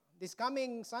this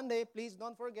coming Sunday, please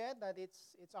don't forget that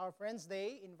it's our Friends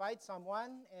Day. Invite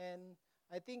someone, and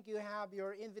I think you have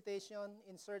your invitation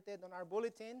inserted on our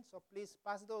bulletin, so please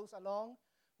pass those along.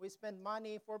 We spend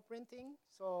money for printing,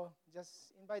 so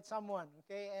just invite someone,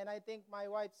 okay? And I think my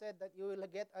wife said that you will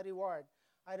get a reward.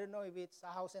 I don't know if it's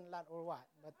a house and lot or what,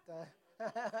 but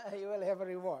you will have a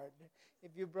reward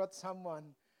if you brought someone.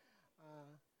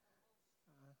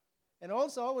 And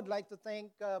also, I would like to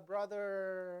thank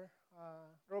Brother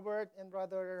Robert and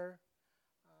Brother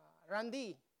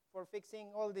Randy for fixing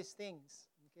all these things.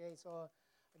 Okay, so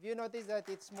if you notice that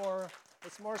it's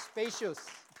more spacious.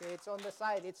 Okay, it's on the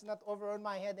side. It's not over on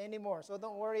my head anymore. So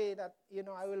don't worry that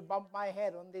I will bump my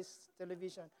head on this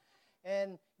television.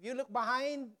 And if you look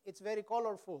behind, it's very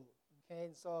colorful.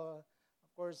 Okay, so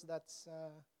of course that's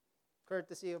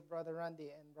courtesy of Brother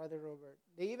Randy and Brother Robert.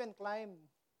 They even climb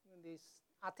in this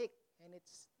attic, and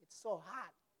it's so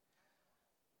hot.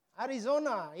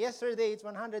 Arizona, yesterday it's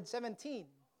 117.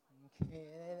 Okay,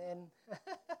 and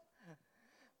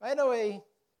by the way,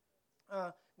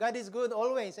 God is good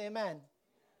always, amen.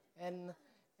 And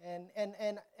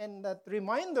that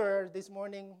reminder this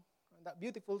morning, that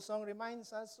beautiful song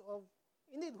reminds us of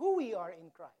indeed who we are in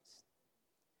Christ.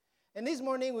 And this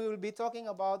morning we will be talking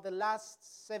about the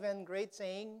last 7 great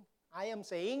saying, I am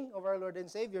saying, of our Lord and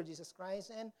Savior Jesus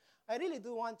Christ. And I really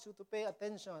do want you to pay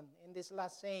attention in this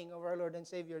last saying of our Lord and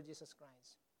Savior Jesus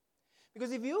Christ.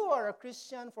 Because if you are a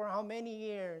Christian for how many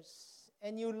years,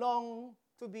 and you long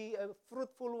to be a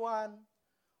fruitful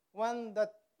one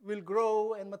that will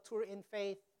grow and mature in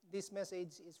faith, this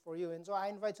message is for you. And so I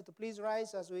invite you to please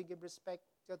rise as we give respect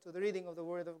to the reading of the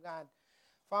Word of God,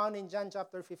 found in John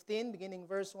chapter 15, beginning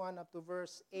verse 1 up to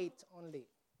verse 8 only.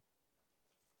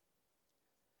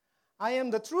 I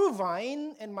am the true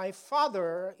vine, and my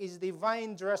Father is the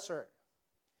vine dresser.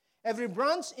 Every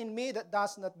branch in me that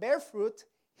does not bear fruit,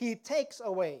 he takes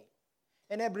away.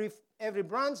 And every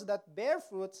branch that bears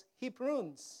fruit, he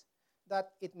prunes,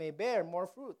 that it may bear more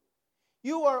fruit.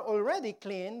 You are already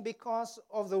clean because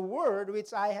of the word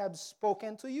which I have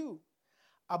spoken to you.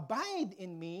 Abide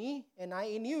in me, and I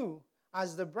in you,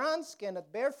 as the branch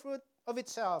cannot bear fruit of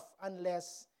itself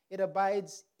unless it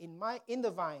abides in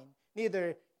the vine.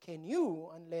 Neither can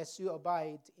you unless you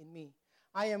abide in me.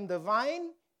 I am the vine,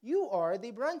 you are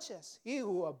the branches. He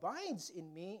who abides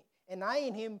in me, and I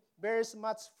in him, bears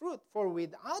much fruit. For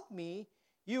without me,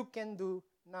 you can do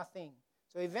nothing.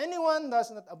 So if anyone does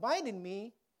not abide in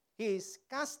me, he is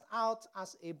cast out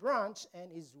as a branch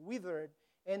and is withered,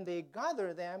 and they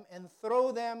gather them and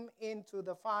throw them into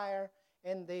the fire,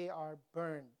 and they are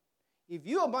burned. If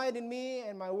you abide in me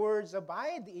and my words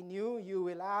abide in you, you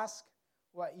will ask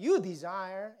what you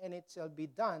desire, and it shall be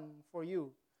done for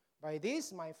you. By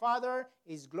this my Father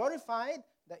is glorified,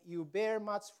 that you bear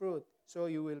much fruit, so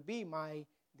you will be my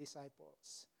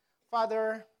disciples.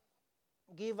 Father,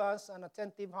 give us an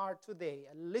attentive heart today,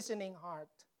 a listening heart.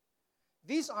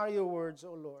 These are your words,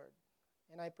 O Lord.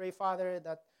 And I pray, Father,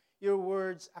 that your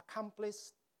words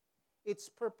accomplish its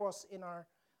purpose in our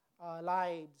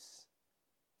lives.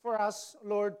 For us,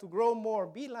 Lord, to grow more,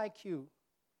 be like you.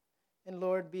 And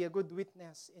Lord, be a good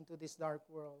witness into this dark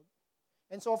world.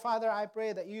 And so, Father, I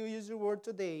pray that you use your word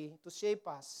today to shape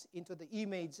us into the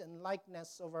image and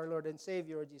likeness of our Lord and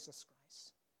Savior, Jesus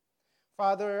Christ.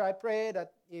 Father, I pray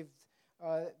that if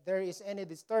there is any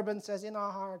disturbances in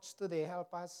our hearts today,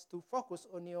 help us to focus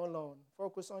on you alone.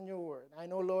 Focus on your word. I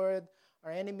know, Lord,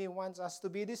 our enemy wants us to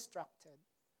be distracted.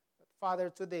 But Father,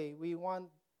 today we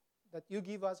want that you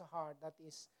give us a heart that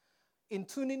is in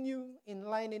tune in you, in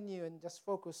line in you, and just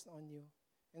focused on you.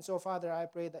 And so, Father, I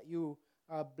pray that you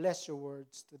bless your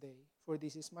words today. For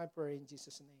this is my prayer in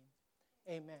Jesus'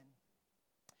 name. Amen.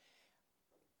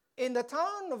 In the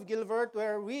town of Gilbert,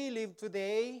 where we live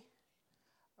today,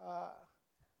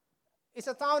 it's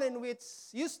a town in which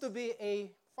used to be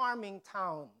a farming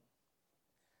town.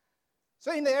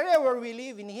 So in the area where we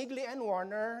live, in Higley and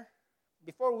Warner,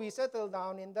 before we settled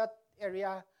down in that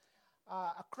area,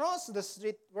 across the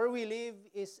street where we live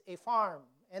is a farm.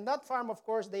 And that farm, of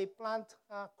course, they plant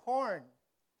corn.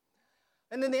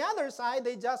 And on the other side,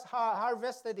 they just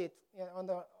harvested it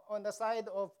on the side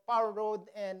of Power Road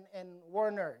and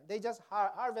Warner. They just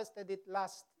harvested it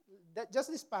just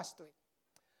this past week.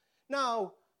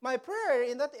 Now, my prayer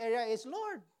in that area is,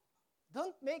 Lord,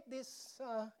 don't make this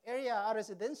area a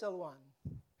residential one.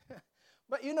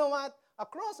 But you know what?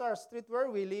 Across our street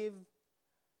where we live,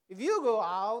 if you go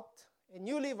out and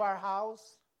you leave our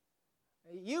house,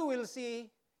 you will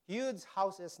see huge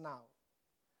houses now.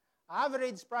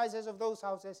 Average prices of those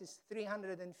houses is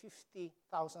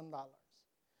 $350,000.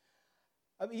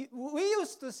 We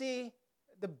used to see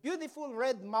the beautiful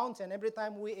red mountain every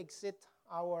time we exit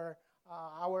our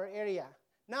area.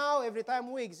 Now, every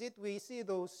time we exit, we see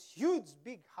those huge,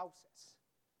 big houses.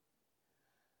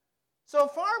 So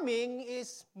farming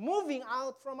is moving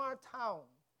out from our town.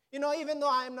 Even though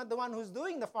I'm not the one who's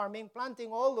doing the farming,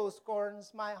 planting all those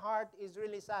corns, my heart is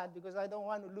really sad because I don't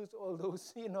want to lose all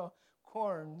those,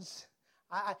 corns.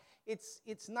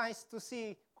 It's nice to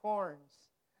see corns.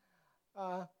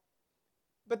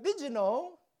 But did you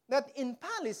know that in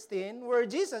Palestine, where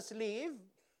Jesus lived,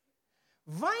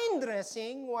 vine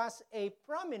dressing was a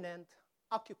prominent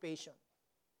occupation?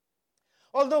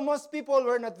 Although most people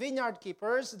were not vineyard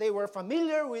keepers, they were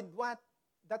familiar with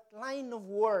that line of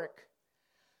work.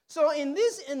 So in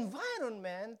this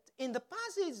environment, in the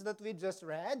passage that we just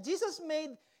read, Jesus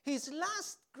made his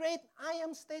last great I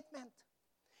am statement.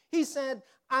 He said,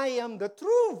 I am the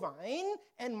true vine,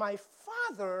 and my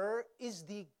Father is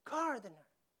the gardener.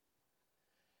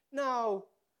 Now,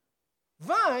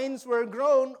 vines were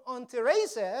grown on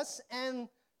terraces, and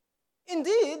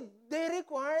indeed, they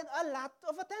required a lot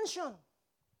of attention.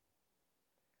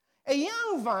 A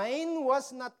young vine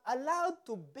was not allowed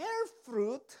to bear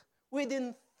fruit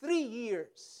within 3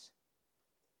 years.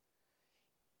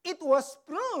 It was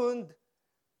pruned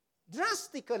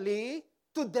drastically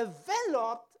to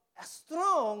develop a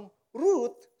strong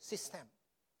root system.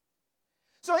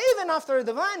 So even after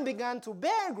the vine began to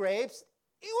bear grapes,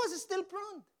 it was still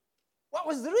pruned. What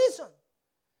was the reason?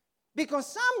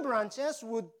 Because some branches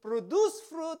would produce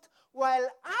fruit while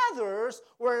others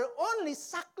were only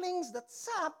sucklings that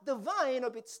sapped the vine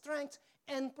of its strength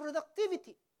and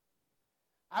productivity.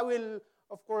 I will,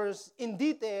 of course, in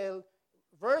detail,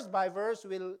 verse by verse,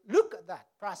 we'll look at that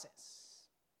process.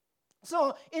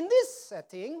 So in this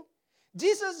setting,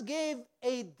 Jesus gave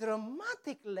a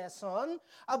dramatic lesson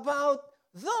about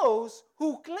those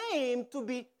who claim to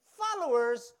be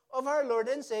followers of our Lord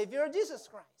and Savior Jesus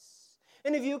Christ.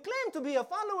 And if you claim to be a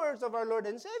followers of our Lord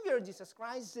and Savior Jesus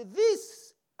Christ,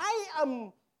 this I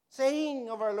am saying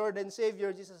of our Lord and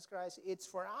Savior Jesus Christ, it's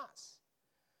for us.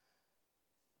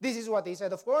 This is what he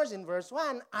said, of course, in verse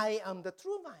 1, I am the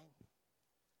true vine.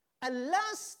 A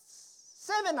last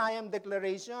 7 I am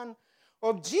declaration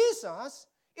of Jesus,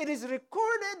 it is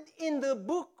recorded in the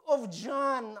book of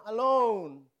John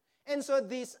alone. And so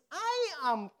these I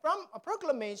am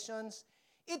proclamations,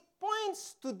 it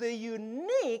points to the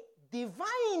unique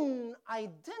divine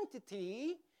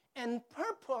identity and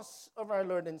purpose of our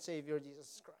Lord and Savior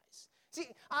Jesus Christ. See,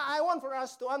 I want for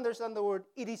us to understand the word,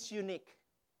 it is unique.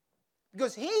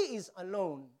 Because he is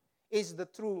alone, is the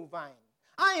true vine.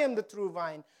 I am the true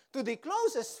vine. To the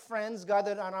closest friends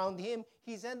gathered around him,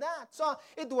 he said that. So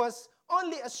it was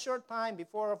only a short time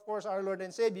before, of course, our Lord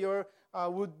and Savior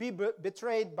would be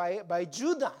betrayed by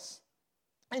Judas.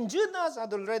 And Judas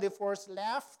had already first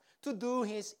left to do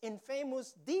his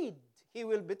infamous deed. He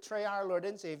will betray our Lord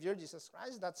and Savior, Jesus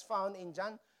Christ. That's found in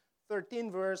John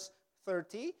 13, verse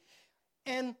 30.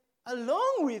 And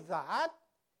along with that,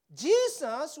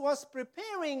 Jesus was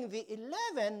preparing the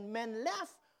 11 men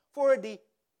left for the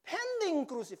pending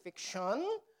crucifixion,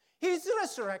 his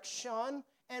resurrection,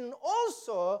 and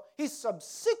also his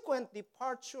subsequent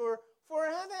departure for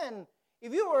heaven.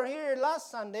 If you were here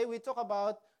last Sunday, we talked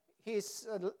about his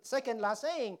second last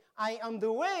saying, I am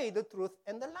the way, the truth,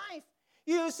 and the life.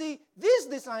 You see, these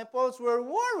disciples were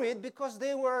worried because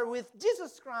they were with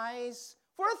Jesus Christ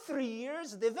for 3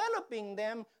 years, developing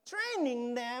them,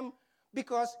 training them,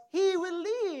 because he will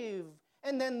leave.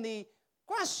 And then the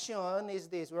question is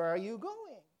this, where are you going?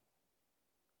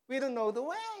 We don't know the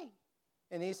way.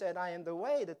 And he said, I am the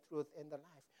way, the truth, and the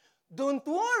life. Don't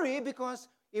worry, because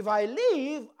if I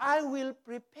leave, I will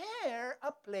prepare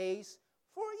a place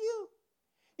for you.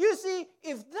 You see,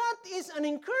 if that is an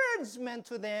encouragement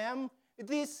to them,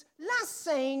 this last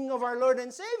saying of our Lord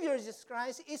and Savior Jesus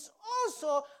Christ is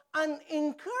also an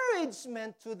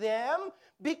encouragement to them,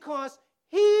 because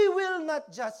he will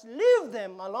not just leave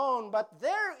them alone, but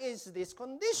there is this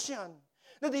condition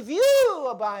that if you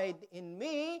abide in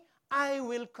me, I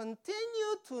will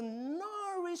continue to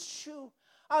nourish you.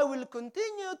 I will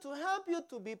continue to help you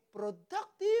to be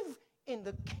productive in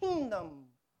the kingdom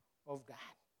of God.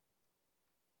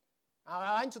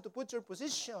 I want you to put your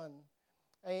position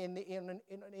in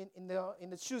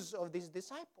the shoes of these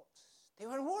disciples. They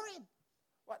were worried.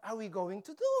 What are we going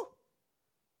to do?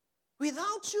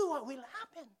 Without you, what will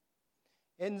happen?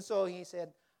 And so he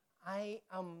said, I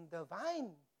am the vine.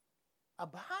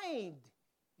 Abide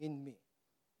in me.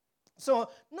 So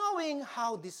knowing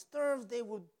how disturbed they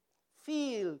would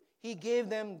feel, he gave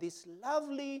them this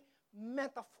lovely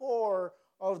metaphor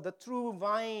of the true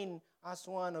vine as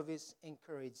one of his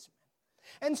encouragement.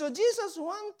 And so Jesus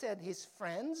wanted his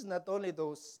friends, not only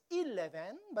those 11,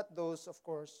 but those, of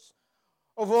course,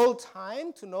 of all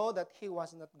time, to know that he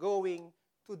was not going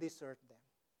to desert them.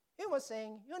 He was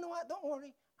saying, you know what, don't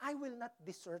worry, I will not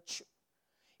desert you.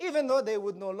 Even though they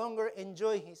would no longer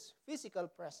enjoy his physical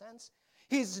presence,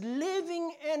 his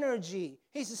living energy,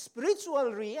 his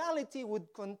spiritual reality would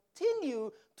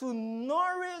continue to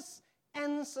nourish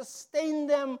and sustain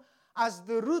them as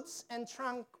the roots and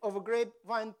trunk of a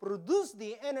grapevine produce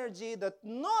the energy that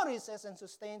nourishes and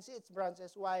sustains its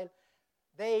branches while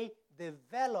they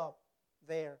develop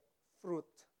their fruit.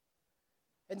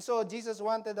 And so Jesus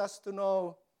wanted us to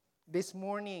know this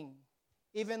morning,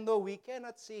 even though we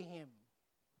cannot see him,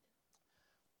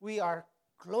 we are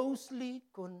closely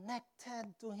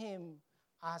connected to him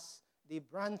as the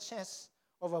branches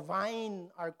of a vine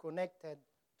are connected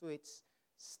to its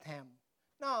stem.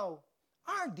 Now,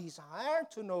 our desire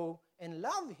to know and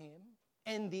love him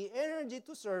and the energy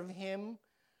to serve him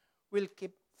will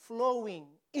keep flowing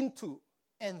into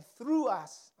and through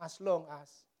us as long as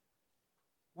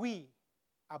we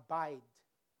abide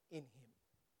in him.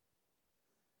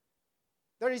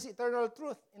 There is eternal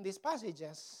truth in these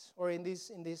passages or in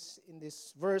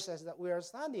these verses that we are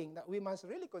studying that we must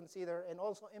really consider and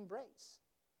also embrace.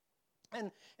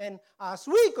 And as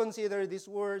we consider these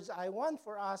words, I want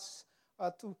for us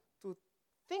to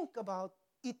think about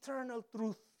eternal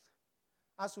truth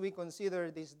as we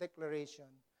consider this declaration.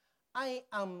 I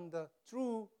am the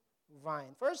true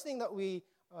vine. First thing that we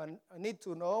need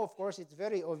to know, of course, it's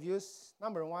very obvious.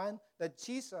 Number one, that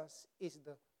Jesus is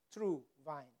the true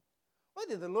vine. Why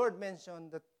did the Lord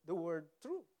mention the word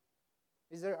true?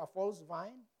 Is there a false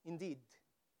vine? Indeed.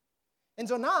 And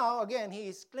so now, again, he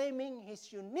is claiming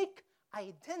his unique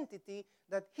identity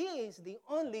that he is the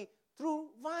only true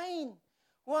vine.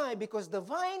 Why? Because the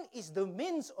vine is the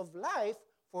means of life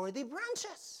for the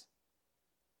branches.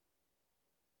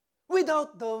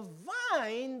 Without the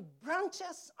vine,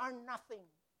 branches are nothing.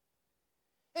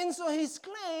 And so his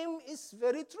claim is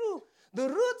very true. The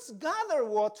roots gather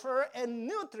water and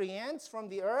nutrients from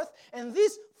the earth, and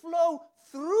these flow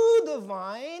through the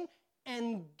vine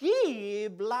and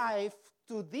give life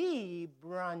to the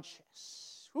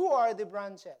branches. Who are the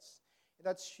branches?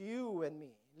 That's you and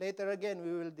me. Later again,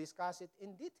 we will discuss it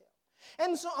in detail.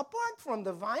 And so apart from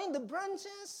the vine, the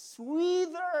branches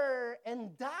wither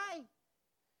and die.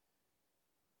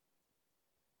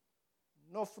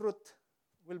 No fruit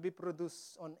will be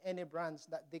produced on any branch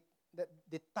that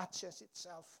detaches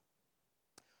itself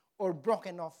or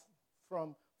broken off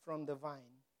from the vine.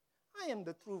 I am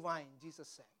the true vine, Jesus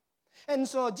said. And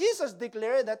so Jesus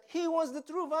declared that he was the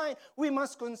true vine. We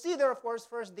must consider, of course,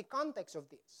 first the context of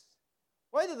this.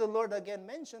 Why did the Lord again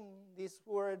mention this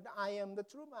word, I am the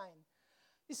true vine?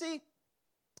 You see,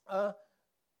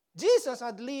 Jesus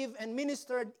had lived and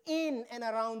ministered in and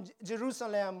around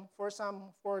Jerusalem for some,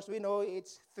 of course, we know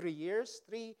it's 3 years,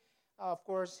 3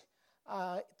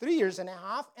 years and a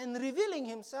half, and revealing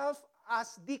himself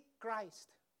as the Christ.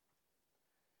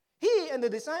 He and the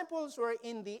disciples were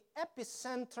in the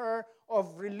epicenter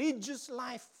of religious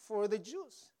life for the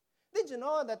Jews. Did you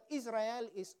know that Israel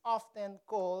is often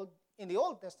called, in the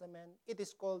Old Testament, it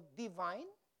is called divine?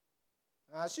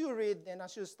 As you read and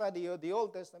as you study the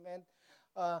Old Testament,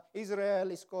 Israel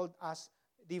is called as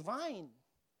divine.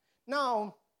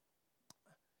 Now,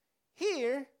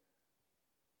 here,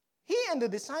 he and the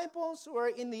disciples were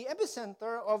in the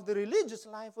epicenter of the religious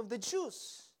life of the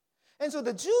Jews. And so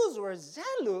the Jews were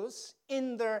zealous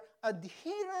in their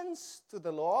adherence to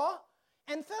the law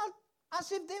and felt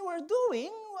as if they were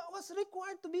doing what was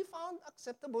required to be found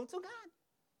acceptable to God.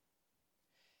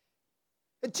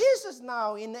 Jesus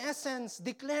now, in essence,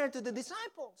 declared to the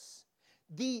disciples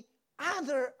the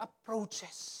other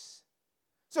approaches.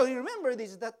 So you remember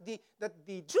this, that the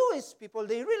Jewish people,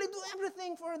 they really do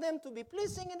everything for them to be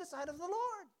pleasing in the sight of the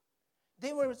Lord.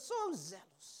 They were so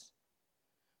zealous.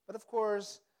 But of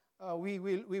course, we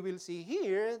will see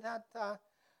here that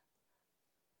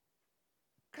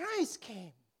Christ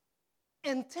came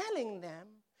and telling them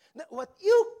that what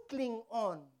you cling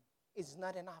on is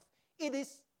not enough. It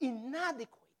is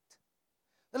inadequate.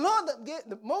 The law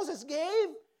that Moses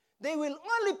gave, they will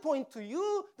only point to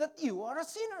you that you are a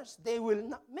sinner. They will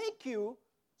not make you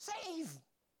saved.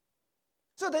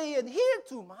 So they adhere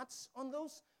too much on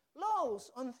those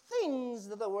laws, on things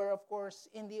that were, of course,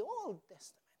 in the Old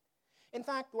Testament. In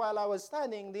fact, while I was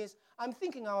studying this, I'm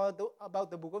thinking about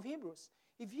the book of Hebrews.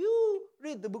 If you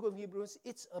read the book of Hebrews,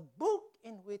 it's a book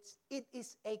in which it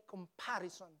is a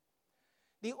comparison.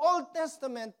 The Old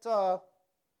Testament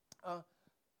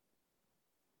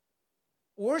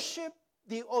worship,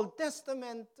 the Old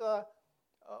Testament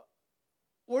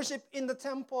worship in the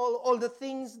temple, all the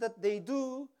things that they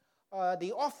do,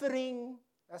 the offering,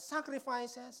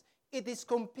 sacrifices, it is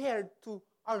compared to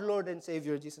our Lord and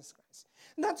Savior Jesus Christ.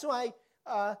 And that's why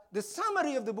the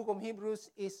summary of the book of Hebrews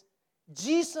is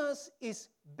Jesus is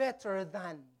better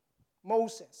than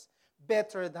Moses,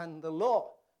 better than the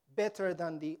law, better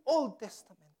than the Old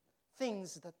Testament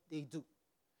things that they do.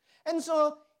 And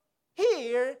so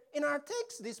here in our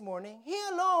text this morning, he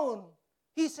alone,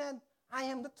 he said, I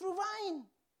am the true vine.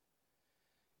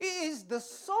 He is the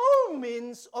sole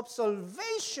means of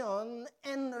salvation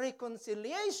and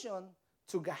reconciliation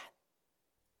to God.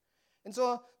 And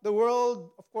so the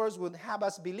world, of course, would have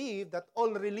us believe that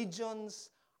all religions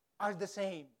are the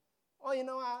same. Oh, you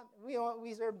know what?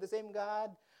 We serve the same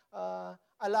God.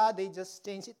 Allah, they just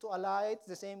changed it to Allah. It's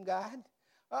the same God.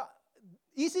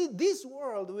 You see, this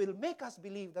world will make us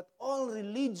believe that all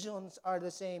religions are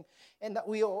the same and that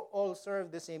we all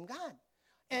serve the same God.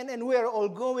 And we are all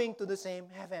going to the same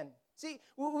heaven. See,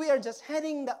 we are just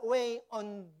heading that way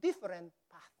on different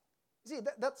paths. See,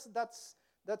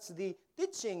 that's the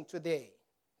teaching today.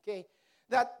 Okay,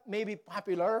 that may be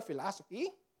popular philosophy,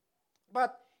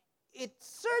 but it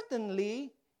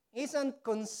certainly isn't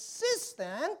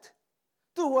consistent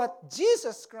to what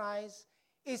Jesus Christ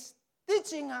is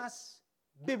teaching us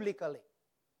biblically.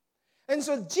 And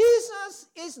so Jesus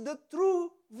is the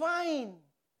true vine.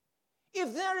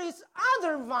 If there is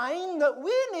other vine that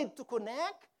we need to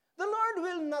connect, the Lord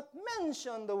will not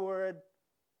mention the word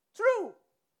true.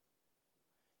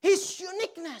 His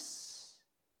uniqueness.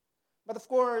 But of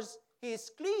course, He is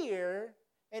clear,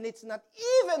 and it's not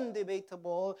even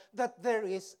debatable that there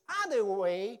is other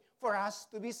way for us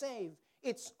to be saved.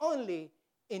 It's only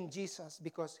in Jesus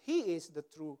because He is the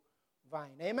true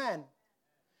vine. Amen.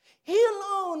 He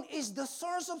alone is the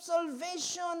source of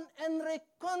salvation and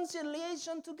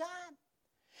reconciliation to God.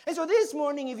 And so this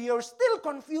morning, if you're still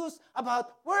confused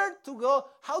about where to go,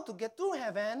 how to get to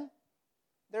heaven,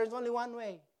 there's only one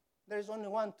way. There's only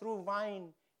one true vine.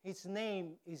 His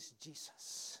name is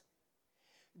Jesus.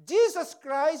 Jesus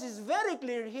Christ is very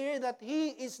clear here that He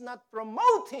is not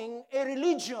promoting a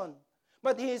religion,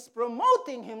 but He is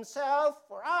promoting Himself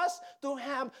for us to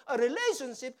have a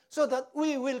relationship so that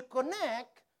we will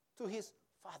connect to His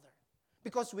Father.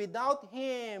 Because without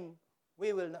Him,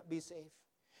 we will not be saved.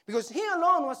 Because He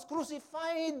alone was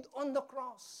crucified on the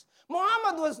cross.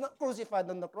 Muhammad was not crucified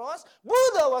on the cross.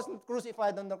 Buddha was not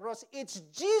crucified on the cross. It's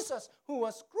Jesus who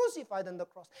was crucified on the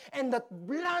cross. And that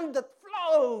blood that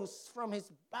flows from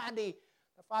His body,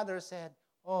 the Father said,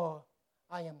 oh,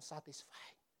 I am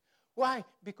satisfied. Why?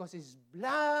 Because His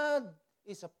blood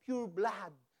is a pure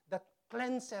blood that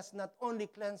cleanses, not only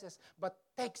cleanses, but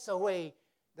takes away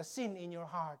the sin in your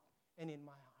heart and in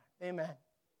my heart. Amen.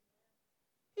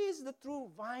 He is the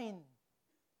true vine.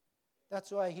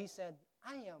 That's why He said,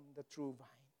 I am the true vine.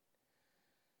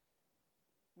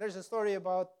 There's a story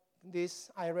about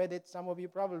this. I read it. Some of you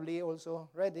probably also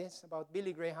read this about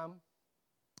Billy Graham.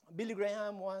 Billy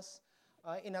Graham was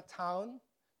in a town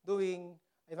doing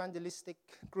evangelistic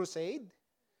crusade.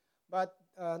 But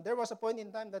there was a point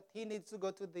in time that he needs to go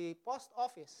to the post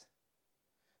office.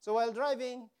 So while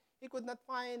driving, he could not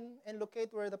find and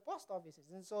locate where the post office is.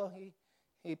 And so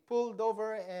he pulled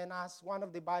over and asked one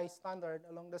of the bystanders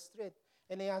along the street.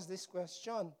 And he asked this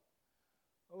question,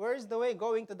 where is the way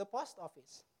going to the post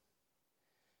office?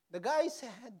 The guy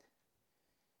said,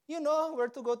 you know where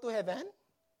to go to heaven?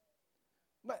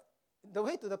 But the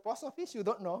way to the post office, you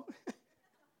don't know.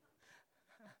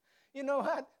 You know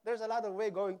what? There's a lot of way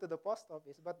going to the post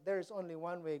office, but there's only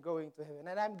one way going to heaven.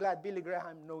 And I'm glad Billy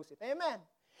Graham knows it. Amen.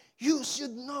 You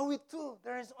should know it too.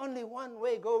 There is only one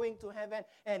way going to heaven,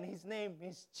 and His name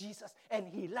is Jesus, and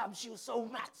He loves you so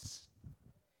much.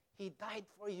 He died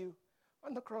for you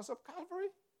on the cross of Calvary.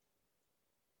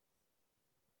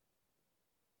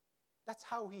 That's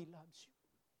how He loves you.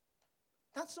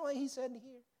 That's why He said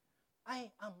here, I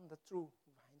am the true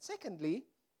vine. Secondly,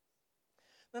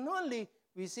 not only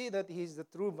we see that He is the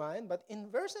true vine, but in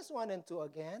verses 1 and 2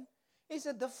 again, He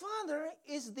said the Father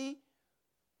is the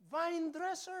vine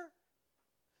dresser.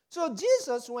 So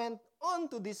Jesus went on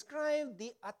to describe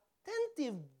the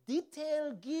attentive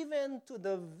detail given to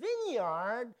the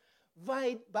vineyard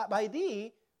by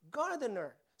the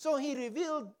gardener. So He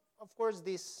revealed, of course,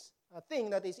 this thing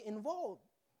that is involved.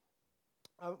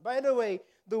 By the way,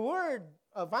 the word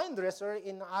vine dresser,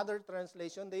 in other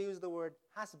translation, they use the word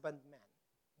husbandman.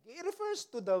 It refers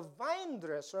to the vine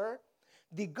dresser,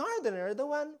 the gardener, the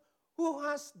one who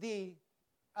has the,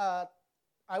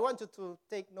 I want you to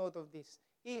take note of this.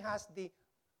 He has the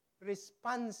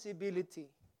responsibility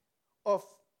of,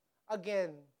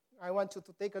 again, I want you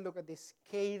to take a look at this,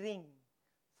 caring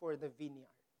for the vineyard.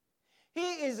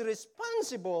 He is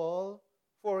responsible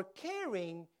for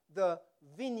caring the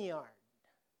vineyard.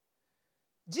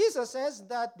 Jesus says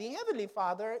that the Heavenly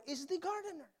Father is the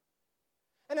gardener.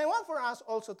 And I want for us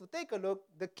also to take a look.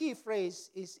 The key phrase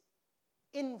is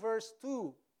in verse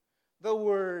 2, the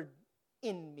word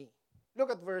in me.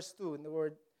 Look at verse 2 in the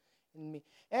word in me.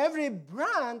 Every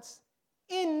branch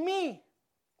in me,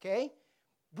 okay?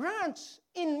 Branch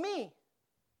in me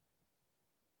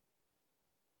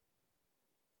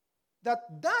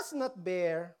that does not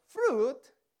bear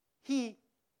fruit, He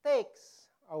takes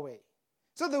away.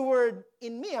 So the word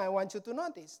in me, I want you to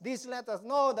notice. This let us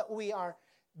know that we are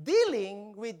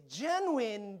dealing with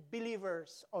genuine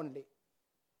believers only.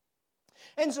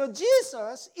 And so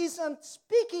Jesus isn't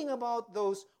speaking about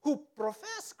those who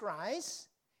profess Christ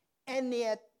and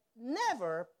yet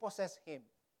never possess Him.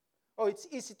 Oh, it's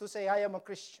easy to say, I am a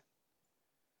Christian.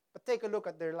 But take a look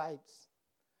at their lives.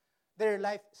 Their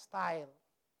lifestyle.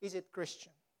 Is it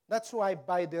Christian? That's why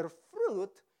by their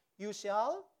fruit you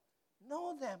shall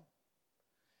know them.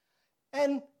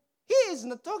 And He is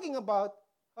not talking about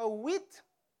wheat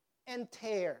and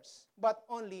tares, but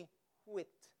only wheat.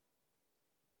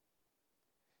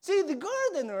 See, the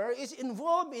gardener is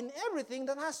involved in everything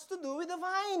that has to do with the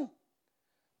vine.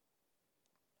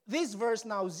 This verse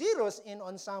now zeroes in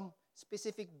on some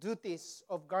specific duties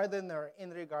of gardener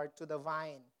in regard to the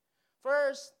vine.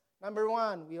 First, number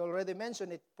one, we already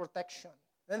mentioned it, protection.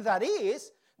 And that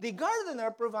is, the gardener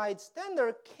provides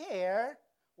tender care,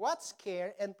 what's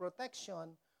care and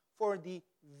protection for the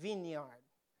vineyard.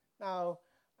 Now,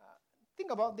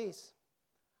 think about this.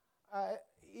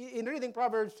 In reading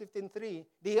Proverbs 15:3,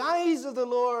 the eyes of the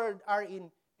Lord are in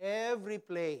every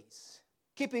place,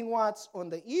 keeping watch on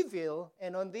the evil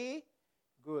and on the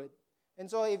good. And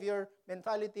so if your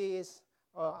mentality is,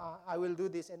 I will do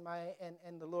this and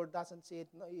the Lord doesn't see it,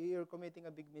 no, you're committing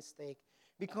a big mistake.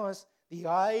 Because the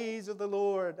eyes of the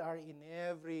Lord are in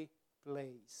every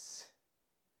place.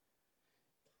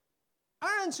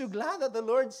 Aren't you glad that the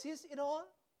Lord sees it all?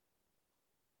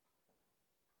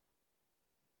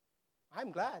 I'm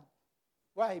glad.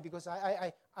 Why? Because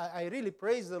I really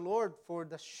praise the Lord for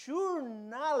the sure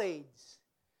knowledge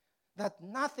that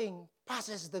nothing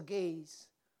passes the gaze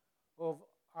of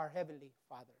our Heavenly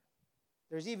Father.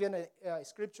 There's even a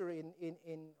scripture in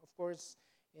of course,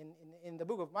 in the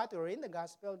book of Matthew or in the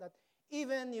Gospel that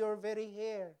even your very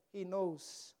hair, He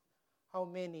knows how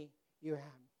many you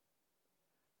have.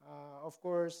 Of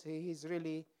course, He's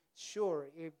really sure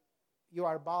if you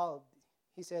are bald.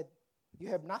 He said, you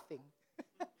have nothing.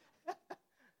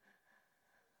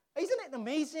 Isn't it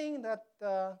amazing that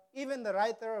even the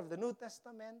writer of the New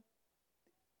Testament,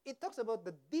 it talks about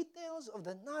the details of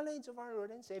the knowledge of our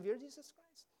Lord and Savior Jesus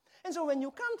Christ. And so when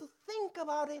you come to think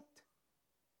about it,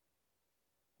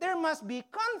 there must be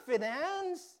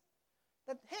confidence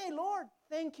that, hey, Lord,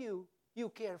 thank you, you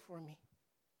care for me.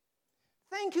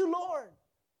 Thank you, Lord,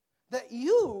 that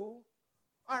you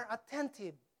are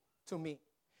attentive to me.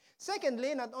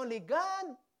 Secondly, not only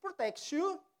God protects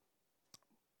you,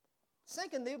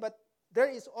 secondly, but there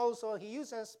is also, He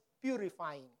uses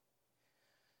purifying.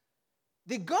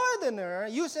 The gardener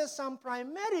uses some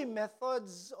primary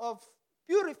methods of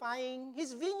purifying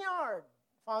his vineyard,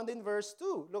 found in verse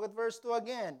 2. Look at verse 2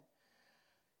 again.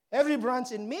 Every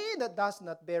branch in me that does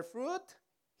not bear fruit,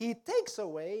 He takes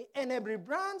away, and every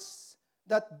branch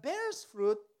that bears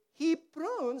fruit, He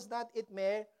prunes that it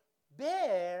may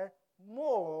bear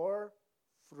more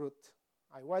fruit.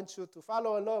 I want you to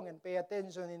follow along and pay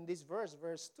attention in this verse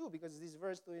 2, because this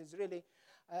verse 2 is really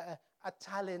a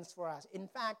challenge for us. In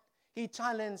fact, He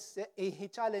challenges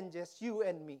you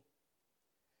and me.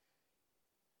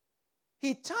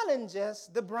 He challenges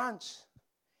the branch.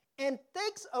 And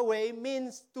takes away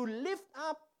means to lift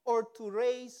up or to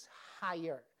raise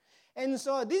higher. And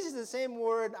so this is the same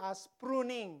word as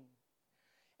pruning.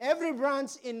 Every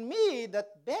branch in me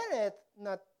that beareth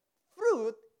not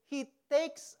fruit, He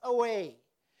takes away.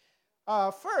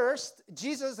 First,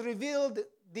 Jesus revealed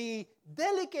the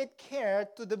delicate care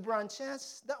to the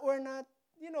branches that were not,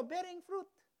 bearing fruit.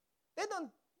 They don't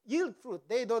yield fruit.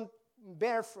 They don't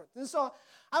bear fruit. And so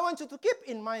I want you to keep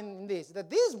in mind this, that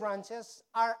these branches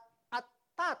are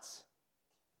attached,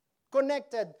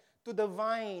 connected to the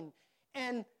vine.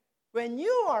 And when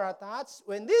you are attached,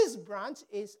 when this branch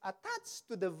is attached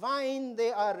to the vine,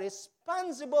 they are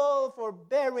responsible for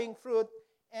bearing fruit.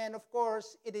 And of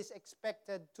course, it is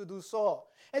expected to do so.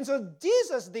 And so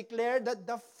Jesus declared that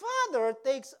the Father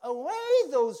takes away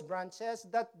those branches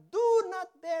that do not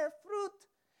bear fruit.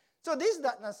 So this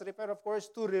does not refer, of course,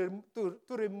 to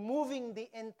removing the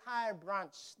entire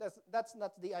branch. That's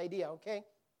not the idea, okay?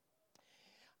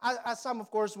 As some,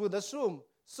 of course, would assume.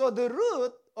 So the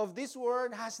root of this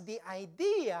word has the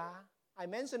idea, I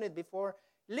mentioned it before,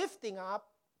 lifting up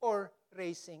or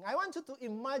raising. I want you to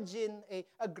imagine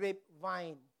a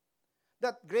grapevine.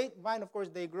 That grapevine, of course,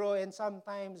 they grow, and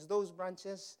sometimes those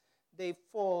branches, they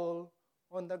fall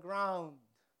on the ground.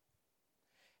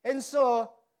 And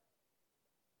so,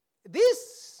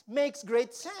 this makes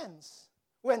great sense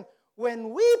when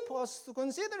we pause to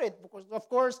consider it, because, of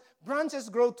course, branches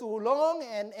grow too long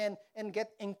and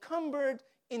get encumbered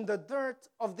in the dirt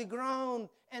of the ground.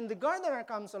 And the gardener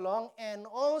comes along, and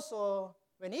also,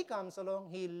 when he comes along,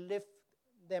 he lifts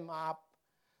them up,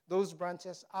 those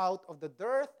branches, out of the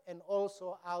dirt and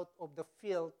also out of the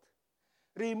filth,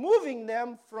 removing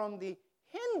them from the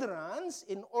hindrance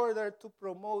in order to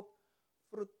promote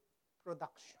fruit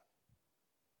production.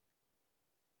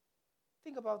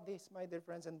 Think about this, my dear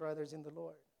friends and brothers in the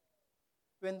Lord.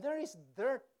 When there is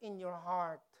dirt in your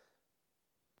heart,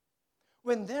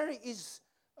 when there is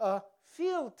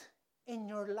filth in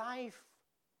your life,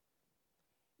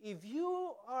 if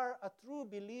you are a true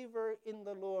believer in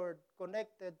the Lord,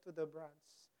 connected to the branch,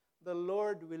 the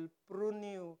Lord will prune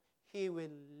you. He will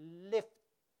lift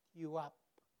you up.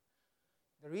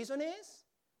 The reason is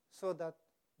so that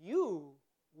you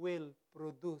will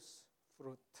produce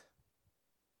fruit.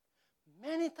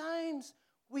 Many times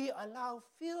we allow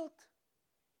filth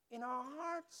in our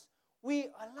hearts. We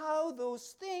allow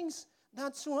those things.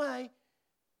 That's why,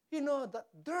 the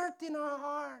dirt in our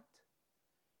heart.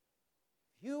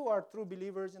 If you are true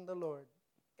believers in the Lord,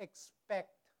 expect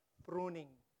pruning.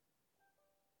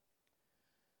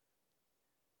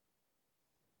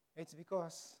 It's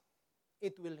because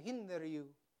it will hinder you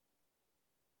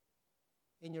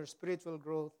in your spiritual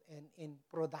growth and in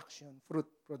production, fruit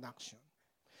production.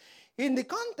 In the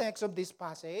context of this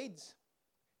passage,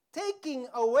 taking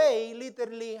away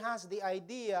literally has the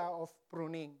idea of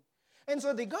pruning. And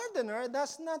so the gardener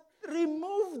does not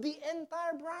remove the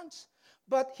entire branch,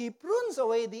 but he prunes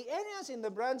away the areas in the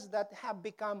branch that have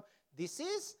become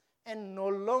diseased and no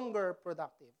longer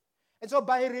productive. And so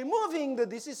by removing the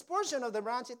diseased portion of the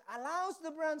branch, it allows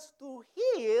the branch to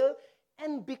heal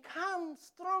and become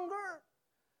stronger.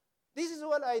 This is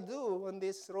what I do on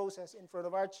these roses in front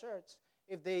of our church.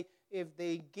 If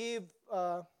they give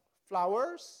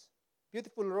flowers,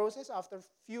 beautiful roses, after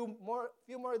few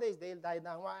more days, they'll die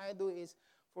down. What I do is,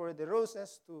 for the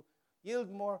roses to yield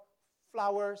more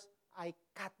flowers, I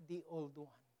cut the old one.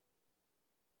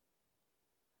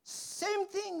 Same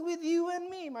thing with you and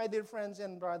me, my dear friends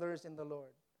and brothers in the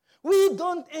Lord. We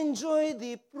don't enjoy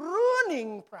the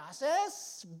pruning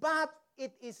process, but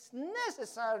it is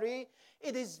necessary,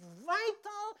 it is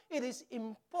vital, it is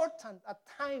important at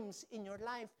times in your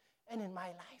life and in my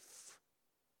life.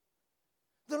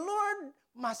 The Lord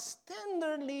must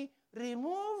tenderly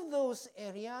remove those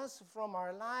areas from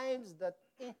our lives that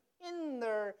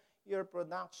hinder your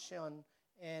production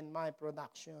and my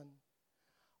production.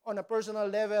 On a personal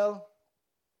level,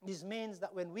 this means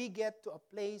that when we get to a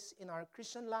place in our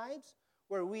Christian lives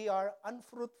where we are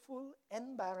unfruitful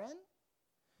and barren,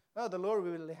 the Lord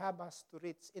will have us to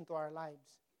reach into our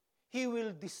lives. He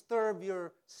will disturb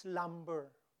your slumber.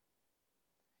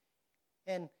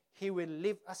 And He will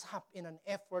lift us up in an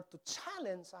effort to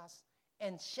challenge us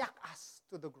and shock us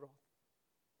to the growth.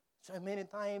 So many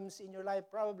times in your life,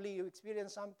 probably you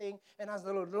experience something and ask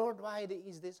the Lord, Lord, why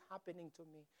is this happening to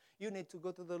me? You need to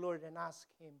go to the Lord and ask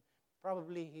Him.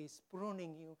 Probably He's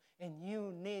pruning you, and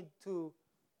you need to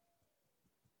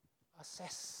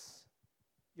assess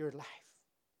your life.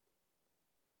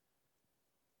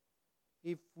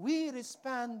 If we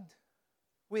respond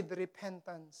with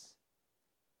repentance,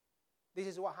 this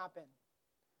is what happens.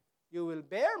 You will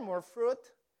bear more fruit,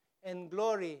 and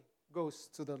glory goes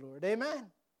to the Lord. Amen.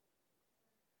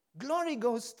 Glory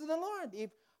goes to the Lord. If,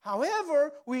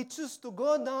 however, we choose to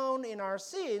go down in our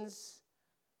sins,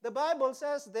 the Bible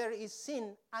says there is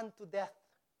sin unto death.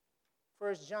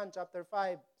 1 John chapter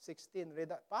 5:16. Read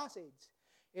that passage.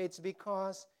 It's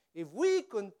because if we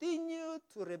continue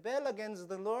to rebel against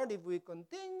the Lord, if we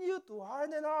continue to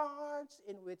harden our hearts,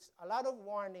 in which a lot of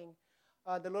warning,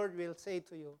 the Lord will say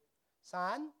to you,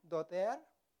 son, daughter,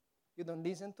 you don't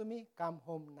listen to me, come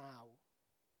home now.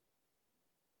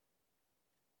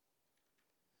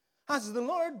 Has the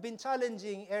Lord been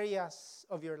challenging areas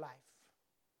of your life?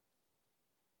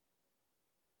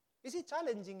 Is He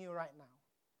challenging you right now?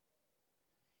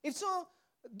 If so,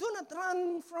 do not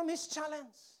run from His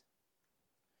challenge.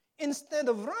 Instead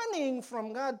of running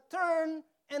from God, turn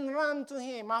and run to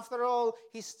Him. After all,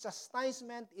 His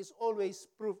chastisement is always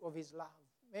proof of His love.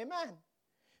 Amen.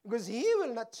 Because He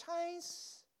will not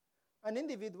chase an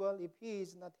individual if he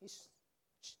is not His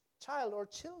child or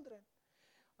children.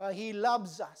 He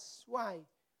loves us. Why?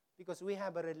 Because we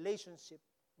have a relationship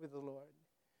with the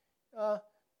Lord.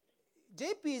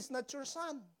 JP is not your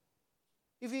son.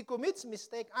 If he commits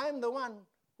mistake, I am the one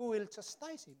who will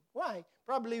chastise him. Why?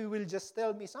 Probably you will just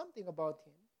tell me something about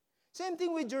him. Same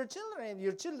thing with your children.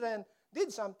 Your children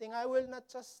did something, I will not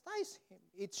chastise him.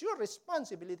 It's your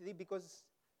responsibility because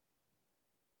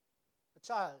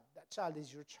that child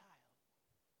is your child.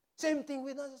 Same thing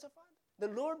with us as a father. The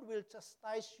Lord will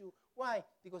chastise you. Why?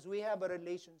 Because we have a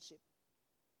relationship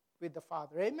with the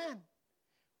Father. Amen.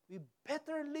 We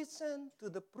better listen to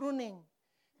the pruning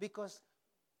because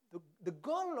the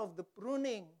goal of the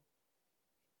pruning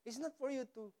is not for you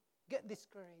to get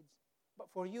discouraged, but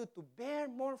for you to bear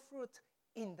more fruit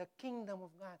in the kingdom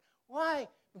of God. Why?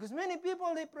 Because many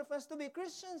people, they profess to be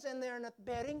Christians and they are not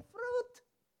bearing fruit.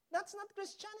 That's not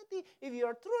Christianity. If you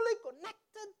are truly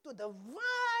connected to the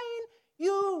vine,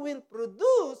 you will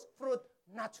produce fruit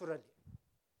naturally.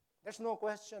 There's no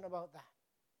question about that.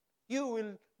 You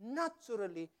will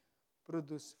naturally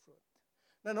produce fruit.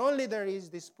 Not only there is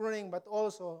this pruning, but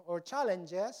also, or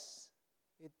challenges,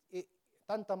 it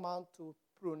tantamount to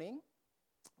pruning.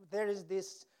 There is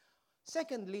this,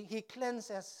 secondly, he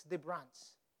cleanses the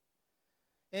branch.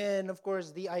 And of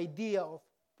course, the idea of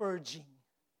purging.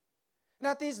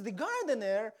 That is, the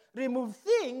gardener removes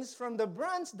things from the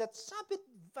branch that sap its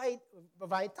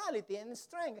vitality and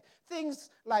strength. Things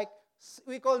like,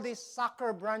 we call these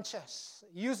sucker branches,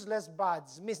 useless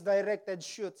buds, misdirected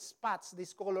shoots, spats,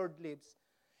 discolored leaves.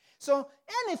 So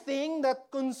anything that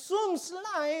consumes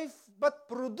life but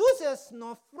produces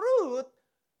no fruit,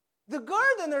 the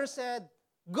gardener said,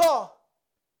 go,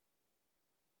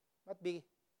 but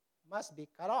must be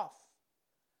cut off.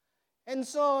 And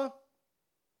so,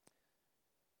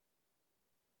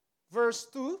 verse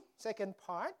 2, second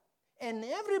part, and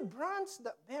every branch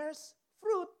that bears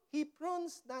fruit, he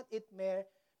prunes that it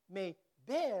may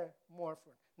bear more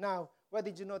fruit. Now, what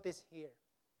did you notice here?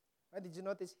 What did you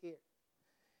notice here?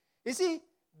 You see,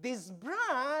 this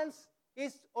branch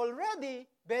is already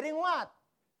bearing what?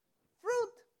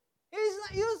 Fruit. It is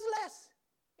not useless.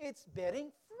 It's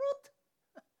bearing fruit.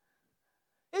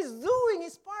 It's doing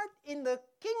its part in the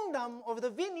kingdom of the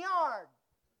vineyard.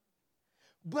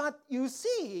 But you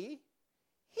see,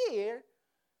 here,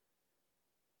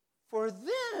 for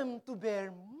them to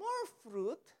bear more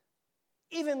fruit,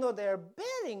 even though they are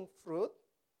bearing fruit,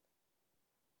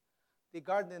 the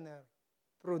gardener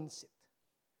prunes it.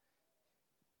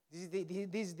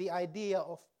 This is the idea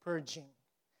of purging.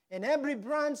 And every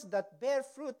branch that bear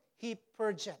fruit, he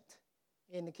purgeth,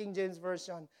 in the King James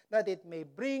Version, that it may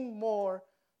bring more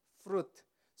fruit.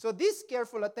 So this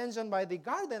careful attention by the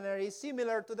gardener is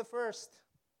similar to the first.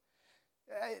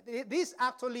 This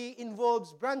actually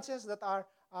involves branches that are,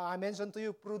 I mentioned to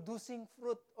you, producing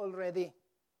fruit already.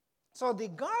 So the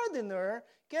gardener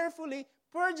carefully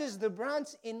purges the branch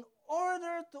in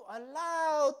order to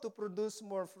allow to produce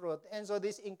more fruit. And so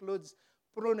this includes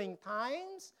pruning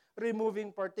tines,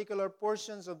 removing particular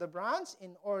portions of the branch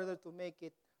in order to make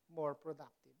it more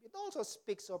productive. It also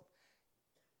speaks of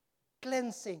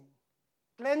cleansing.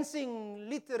 Cleansing,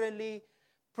 literally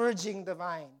purging the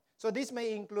vine. So this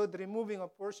may include removing a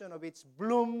portion of its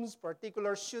blooms,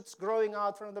 particular shoots growing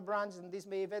out from the branch, and this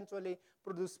may eventually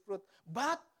produce fruit.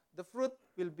 But the fruit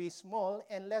will be small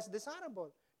and less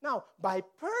desirable. Now, by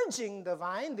purging the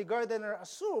vine, the gardener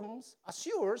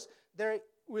assures there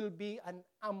will be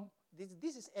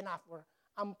this is enough for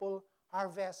ample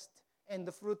harvest, and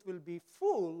the fruit will be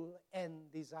full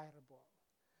and desirable.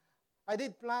 I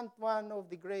did plant one of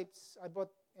the grapes I bought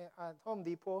at Home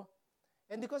Depot,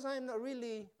 and because I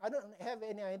don't have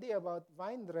any idea about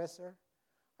vine dresser,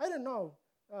 I don't know.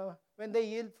 When they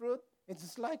yield fruit,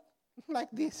 it's like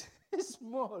this, it's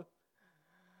small.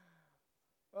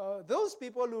 Those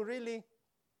people who really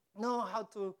know how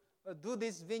to do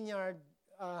this vineyard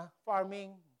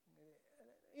farming,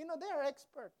 they are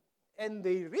expert. And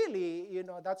they really,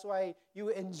 that's why you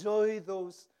enjoy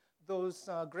those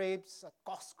grapes at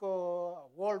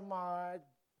Costco, Walmart.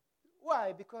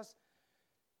 Why? Because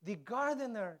the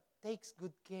gardener takes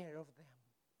good care of them,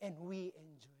 and we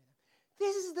enjoy them.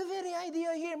 This is the very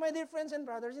idea here, my dear friends and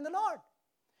brothers in the Lord.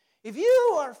 If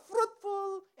you are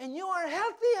fruitful and you are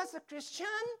healthy as a Christian,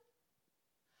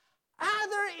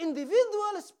 other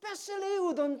individuals, especially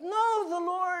who don't know the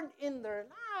Lord in their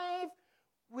life,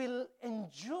 will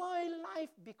enjoy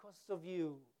life because of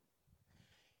you.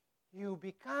 You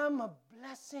become a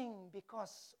blessing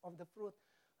because of the fruit,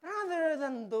 rather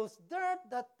than those dirt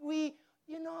that we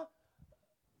live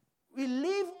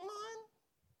on.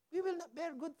 We will not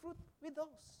bear good fruit with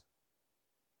those.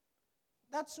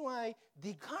 That's why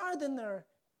the gardener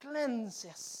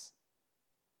cleanses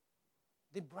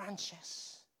the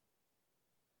branches.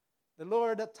 The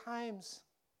Lord at times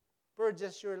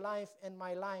purges your life and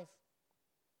my life,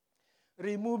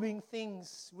 removing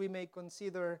things we may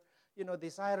consider,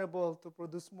 desirable to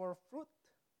produce more fruit.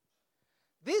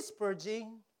 This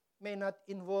purging may not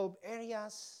involve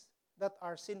areas that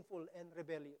are sinful and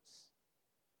rebellious.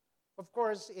 Of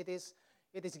course, it is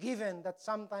given that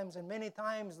sometimes and many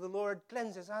times the Lord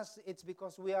cleanses us. It's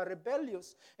because we are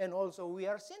rebellious and also we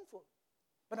are sinful.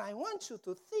 But I want you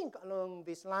to think along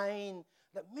this line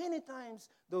that many times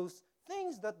those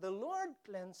things that the Lord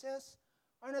cleanses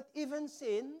are not even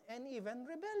sin and even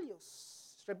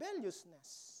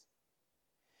rebelliousness.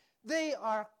 They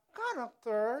are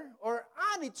character or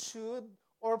attitude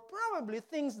or probably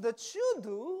things that you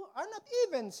do are not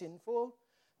even sinful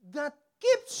that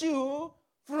keeps you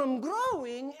from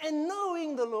growing and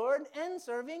knowing the Lord and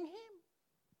serving Him.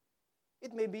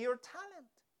 It may be your talent.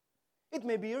 It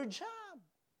may be your job.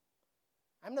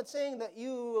 I'm not saying that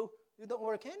you don't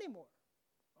work anymore.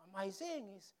 What am I saying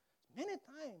is many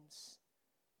times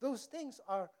those things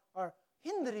are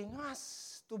hindering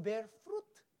us to bear fruit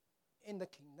in the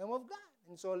kingdom of God.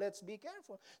 And so let's be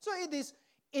careful. So it is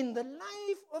in the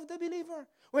life of the believer.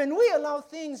 When we allow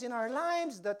things in our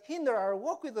lives that hinder our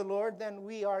walk with the Lord, then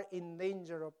we are in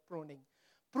danger of pruning.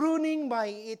 Pruning by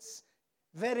its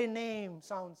very name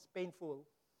sounds painful.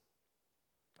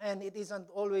 And it isn't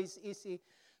always easy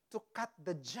to cut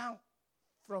the junk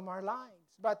from our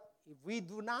lives. But if we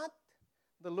do not,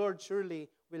 the Lord surely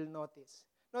will notice.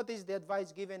 Notice the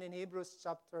advice given in Hebrews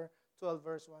chapter 12,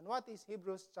 verse 1. What is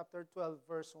Hebrews chapter 12,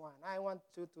 verse 1? I want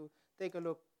you to take a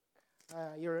look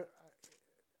at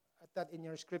that in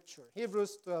your scripture.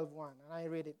 Hebrews 12, 1, and I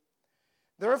read it.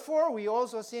 Therefore, we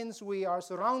also, since we are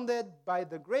surrounded by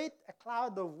the great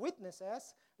cloud of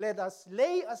witnesses, let us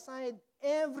lay aside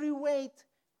every weight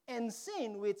and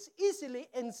sin which easily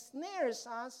ensnares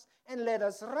us, and let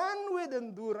us run with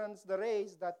endurance the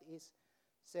race that is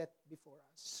set before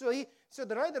us. So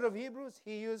the writer of Hebrews,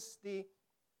 he used the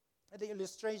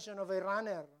illustration of a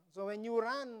runner. So when you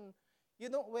run, you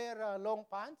don't wear long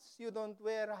pants. You don't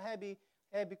wear heavy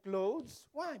clothes.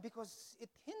 Why? Because it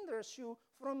hinders you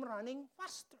from running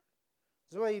faster.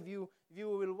 So if you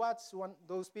will watch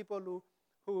those people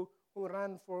who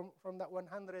run from that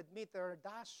 100-meter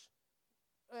dash,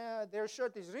 their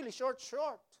shirt is really short,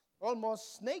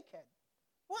 almost naked.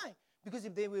 Why? Because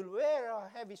if they will wear a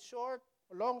heavy short,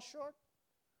 a long short,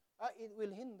 it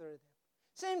will hinder them.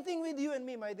 Same thing with you and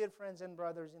me, my dear friends and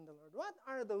brothers in the Lord. What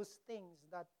are those things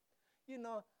that,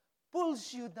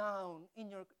 pulls you down in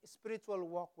your spiritual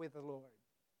walk with the Lord?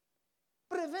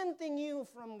 Preventing you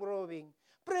from growing,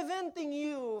 preventing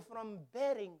you from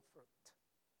bearing fruit.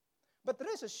 But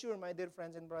rest assured, my dear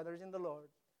friends and brothers in the Lord,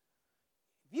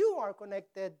 if you are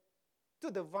connected to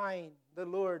the vine, the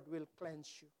Lord will cleanse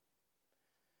you.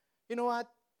 You know what?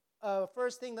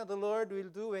 First thing that the Lord will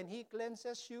do when He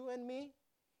cleanses you and me,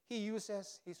 He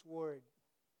uses His Word.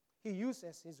 He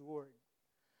uses His Word.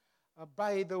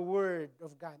 By the Word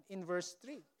of God in verse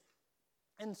 3.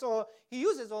 And so He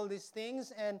uses all these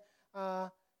things, and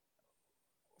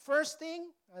first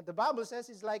thing, the Bible says,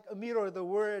 is like a mirror. The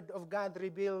Word of God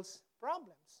reveals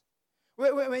problems.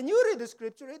 When you read the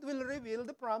Scripture, it will reveal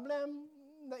the problem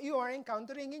that you are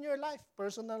encountering in your life,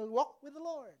 personal walk with the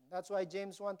Lord. That's why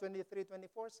James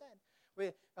 1:23-24 said,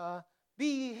 be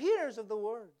ye hearers of the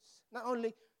words, not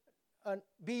only,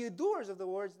 be ye doers of the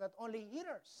words, not only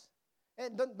hearers.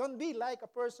 And don't be like a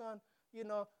person,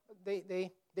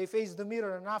 they face the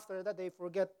mirror and after that they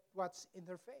forget what's in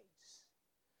their face.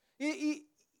 He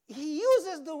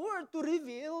uses the word to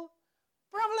reveal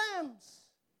problems.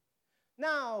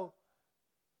 Now,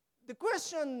 the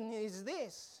question is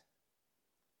this.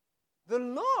 The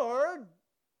Lord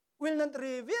will not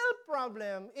reveal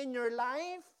problem in your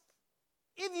life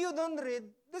if you don't read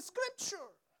the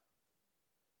Scripture.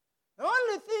 The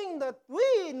only thing that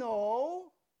we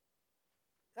know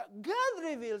that God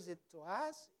reveals it to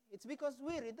us, it's because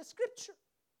we read the Scripture.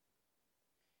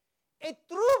 A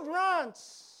true branch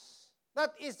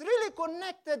that is really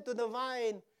connected to the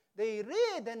vine, they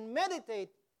read and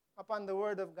meditate upon the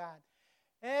Word of God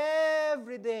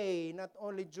every day, not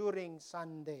only during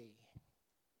Sunday.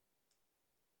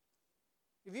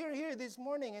 If you're here this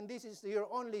morning and this is your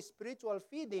only spiritual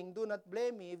feeding, do not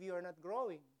blame me if you are not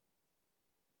growing.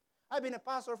 I've been a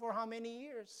pastor for how many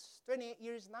years? 28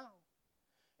 years now.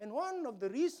 And one of the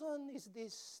reasons is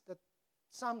this, that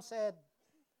some said,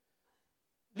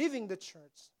 leaving the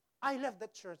church, I left the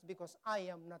church because I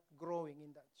am not growing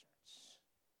in that church.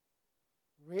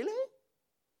 Really?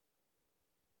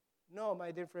 No,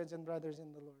 my dear friends and brothers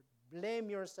in the Lord. Blame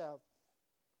yourself.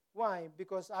 Why?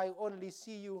 Because I only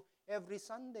see you every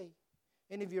Sunday.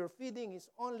 And if your feeding is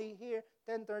only here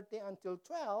 10:30 until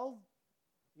 12,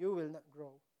 you will not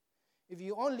grow. If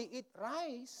you only eat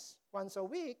rice once a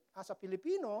week as a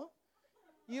Filipino,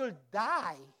 you'll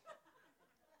die.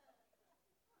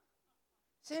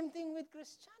 Same thing with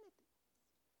Christianity.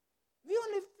 If you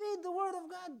only feed the Word of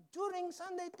God during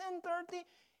Sunday 10:30,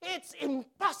 it's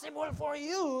impossible for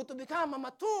you to become a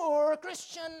mature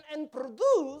Christian and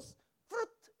produce fruit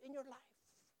in your life.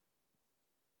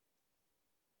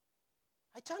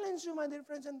 I challenge you, my dear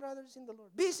friends and brothers in the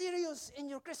Lord. Be serious in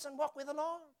your Christian walk with the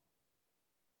Lord.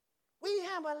 We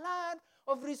have a lot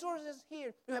of resources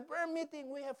here. We have prayer meeting,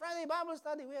 we have Friday Bible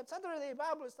study, we have Saturday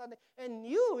Bible study. And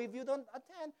you, if you don't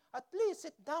attend, at least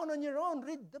sit down on your own,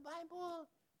 read the Bible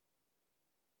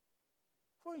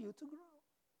for you to grow.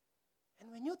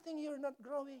 And when you think you're not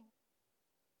growing,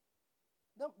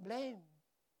 don't blame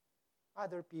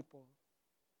other people.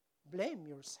 Blame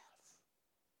yourself.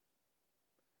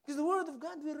 Because the Word of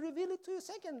God will reveal it to you.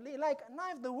 Secondly, like a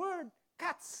knife, the Word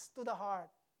cuts to the heart.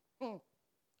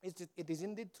 It is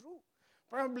indeed true.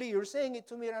 Probably you're saying it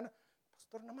to me,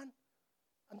 Pastor naman,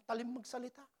 ang talim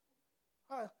magsalita.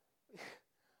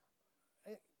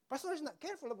 Pastor is not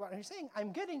careful about what he's saying.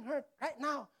 I'm getting hurt right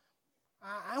now.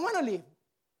 I want to leave.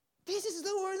 This is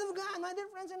the Word of God, my dear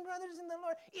friends and brothers in the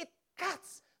Lord. It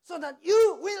cuts so that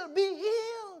you will be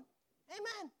healed.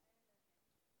 Amen.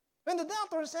 When the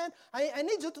doctor said, I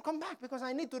need you to come back because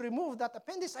I need to remove that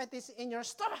appendicitis in your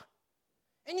stomach.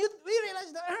 And we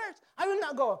realize that hurts. I will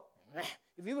not go.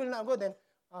 If you will not go, then,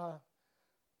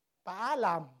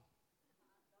 paalam.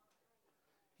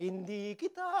 Hindi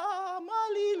kita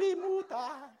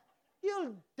malilimutan.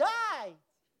 You'll die.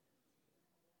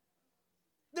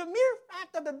 The mere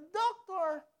fact that the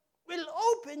doctor will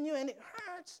open you and it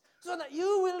hurts so that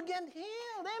you will get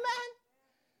healed. Amen?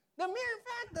 The mere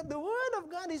fact that the Word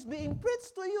of God is being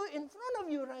preached to you in front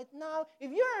of you right now, if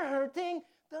you're hurting,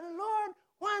 the Lord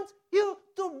wants you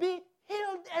to be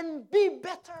healed and be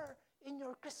better in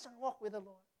your Christian walk with the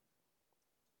Lord.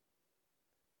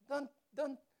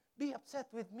 Don't be upset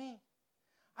with me.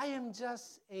 I am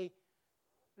just a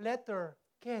letter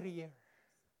carrier.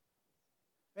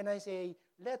 When I say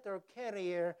letter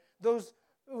carrier,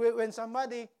 when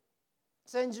somebody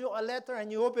sends you a letter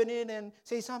and you open it and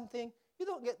say something, you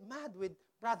don't get mad with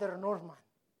Brother Norman.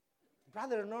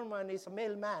 Brother Norman is a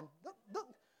mailman.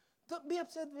 Don't be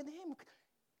upset with him.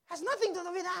 Has nothing to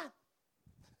do with that.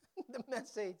 The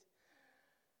message.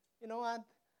 You know what?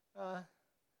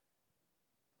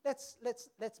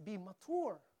 Let's be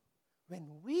mature. When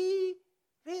we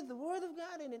read the Word of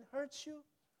God and it hurts you,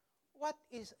 what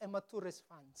is a mature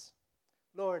response?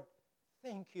 Lord,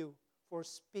 thank you for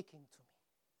speaking to me.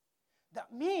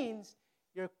 That means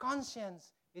your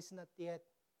conscience is not yet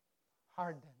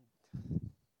hardened.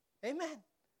 Amen.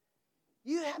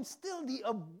 You have still the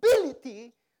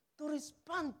ability to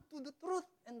respond to the truth,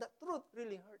 and the truth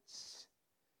really hurts.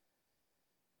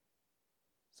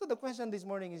 So the question this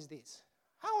morning is this: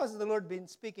 how has the Lord been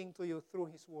speaking to you through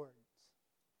His words?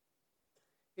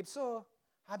 If so,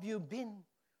 have you been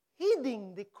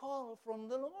heeding the call from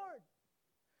the Lord?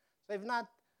 So if not,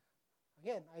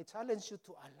 again, I challenge you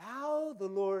to allow the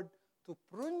Lord to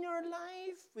prune your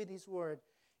life with His Word.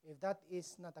 If that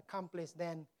is not accomplished,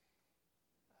 then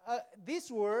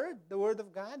this Word, the Word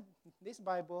of God, this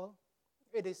Bible,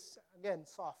 it is, again,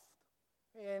 soft.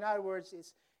 In other words,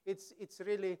 it's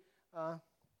really,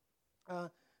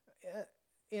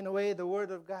 in a way, the Word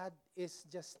of God is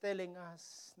just telling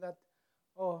us that,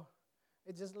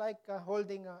 it's just like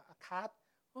holding a cat.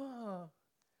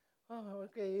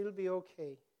 Okay, it'll be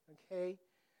okay. Okay?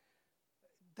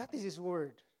 That is His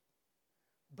Word.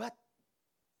 But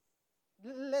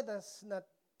let us not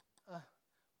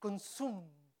consume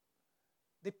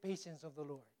the patience of the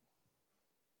Lord.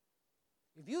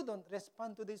 If you don't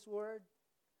respond to this Word,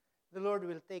 the Lord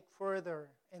will take further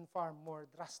and far more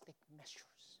drastic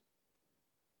measures.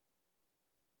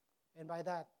 And by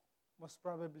that, most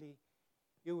probably,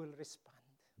 you will respond.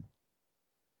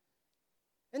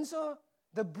 And so,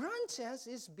 the branches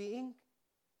is being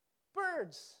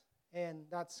purged, and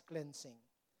that's cleansing.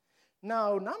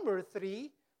 Now, number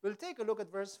 3, we'll take a look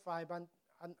at verse 5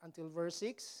 until verse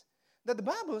 6. That the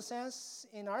Bible says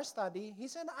in our study, He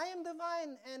said, I am the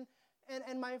vine,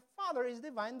 and my Father is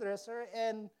the vine dresser.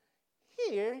 And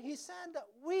here, He said that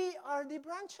we are the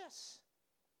branches.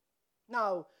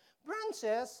 Now,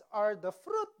 branches are the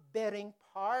fruit-bearing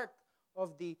part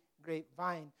of the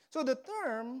grapevine. So the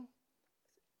term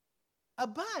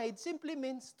abide simply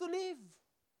means to live.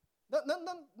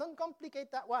 Don't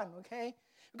complicate that one, okay?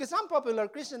 Because some popular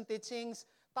Christian teachings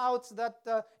touts that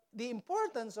the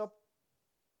importance of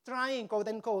trying, quote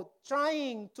unquote,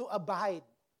 trying to abide.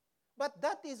 But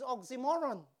that is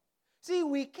oxymoron. See,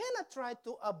 we cannot try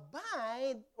to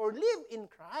abide or live in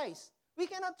Christ. We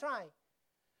cannot try.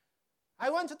 I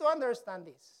want you to understand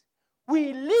this.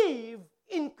 We live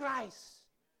in Christ.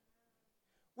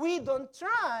 We don't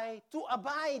try to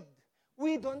abide.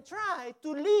 We don't try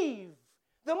to live.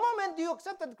 The moment you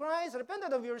accepted Christ,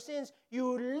 repented of your sins,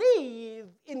 you live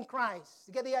in Christ.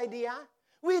 You get the idea?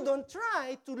 We don't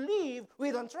try to live.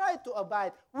 We don't try to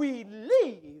abide. We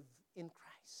live in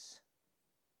Christ.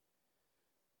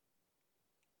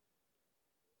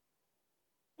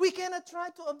 We cannot try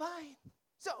to abide.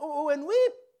 So when we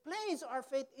place our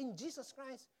faith in Jesus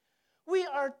Christ, we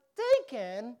are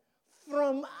taken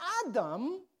from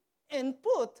Adam and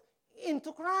put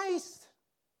into Christ.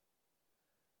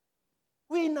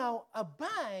 We now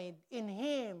abide in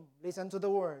Him, listen to the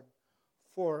word,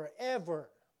 forever.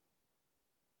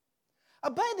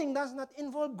 Abiding does not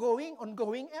involve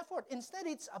ongoing effort. Instead,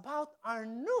 it's about our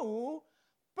new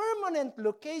permanent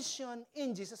location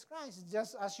in Jesus Christ.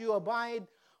 Just as you abide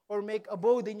or make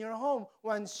abode in your home,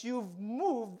 once you've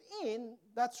moved in,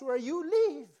 that's where you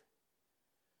live.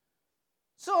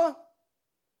 So,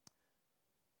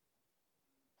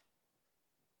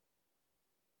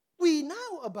 we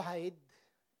now abide,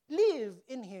 live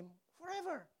in Him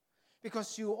forever.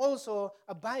 Because you also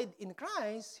abide in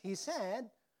Christ, He said,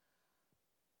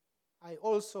 I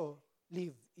also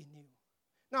live in you.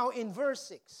 Now, in verse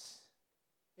 6,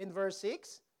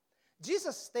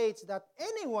 Jesus states that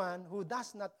anyone who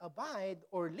does not abide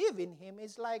or live in Him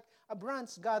is like a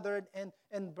branch gathered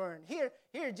and burned.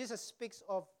 Here Jesus speaks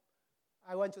of,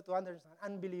 I want you to understand,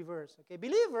 unbelievers. Okay,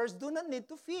 believers do not need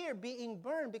to fear being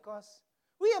burned because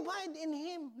we abide in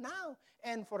Him now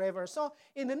and forever. So,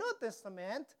 in the New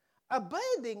Testament,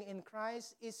 abiding in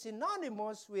Christ is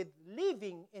synonymous with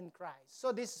living in Christ.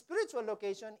 So, this spiritual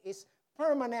location is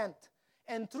permanent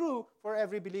and true for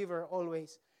every believer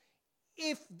always.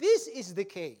 If this is the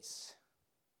case,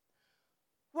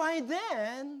 why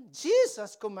then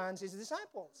Jesus commands His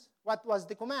disciples? What was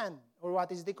the command? Or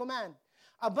what is the command?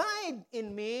 Abide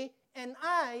in me and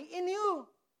I in you.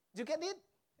 Did you get it?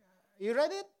 You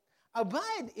read it?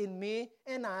 Abide in me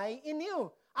and I in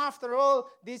you. After all,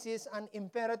 this is an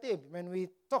imperative. When we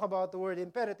talk about the word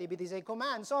imperative, it is a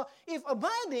command. So, if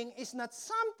abiding is not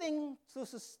something to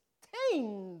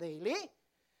sustain daily,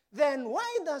 then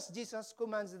why does Jesus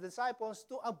command the disciples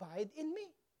to abide in me?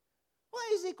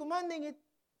 Why is He commanding it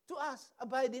to us?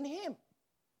 Abide in Him.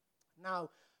 Now,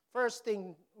 first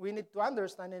thing we need to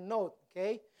understand and note,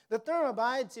 okay? The term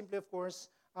abide simply, of course,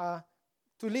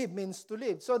 to live means to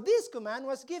live. So this command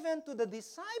was given to the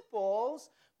disciples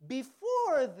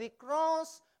before the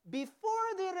cross,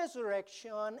 before the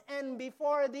resurrection, and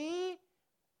before the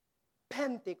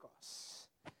Pentecost.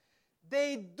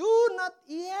 They do not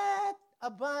yet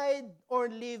abide or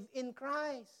live in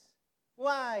Christ.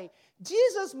 Why?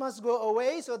 Jesus must go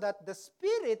away so that the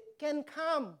Spirit can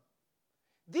come.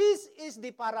 This is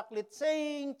the Paraclete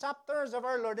saying chapters of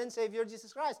our Lord and Savior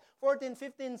Jesus Christ. 14,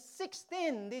 15,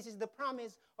 16. This is the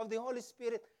promise of the Holy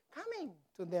Spirit coming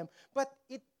to them. But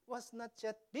it was not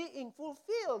yet being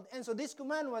fulfilled. And so this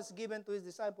command was given to His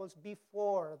disciples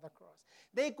before the cross.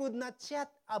 They could not yet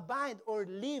abide or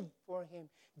live for Him.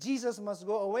 Jesus must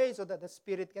go away so that the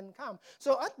Spirit can come.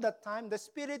 So at that time, the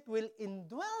Spirit will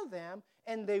indwell them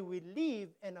and they will live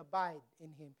and abide in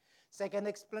Him. Second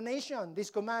explanation, this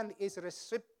command is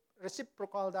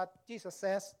reciprocal that Jesus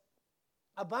says,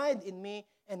 abide in me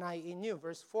and I in you,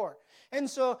 verse 4. And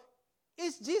so,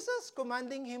 is Jesus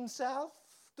commanding Himself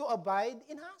to abide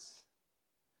in us?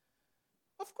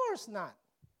 Of course not.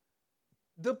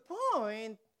 The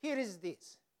point here is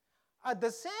this. At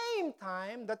the same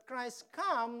time that Christ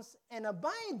comes and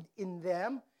abide in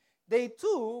them, they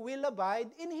too will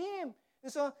abide in Him.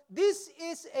 And so, this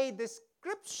is a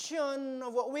description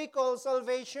of what we call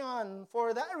salvation.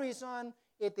 For that reason,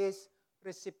 it is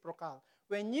reciprocal.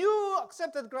 When you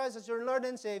accepted Christ as your Lord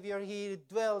and Savior, He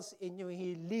dwells in you.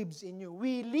 He lives in you.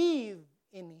 We live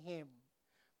in Him.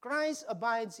 Christ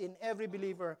abides in every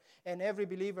believer, and every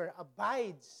believer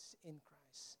abides in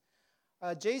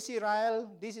Christ. J.C.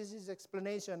 Ryle, this is his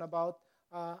explanation about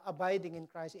abiding in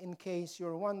Christ, in case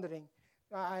you're wondering.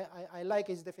 I like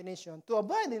his definition. To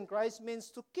abide in Christ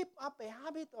means to keep up a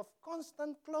habit of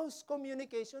constant close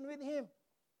communication with Him.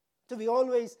 To be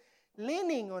always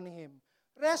leaning on Him,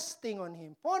 resting on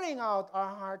Him, pouring out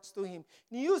our hearts to Him,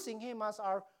 using Him as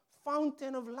our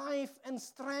fountain of life and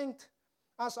strength,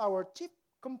 as our chief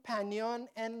companion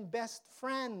and best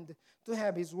friend. To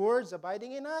have His words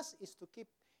abiding in us is to keep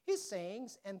His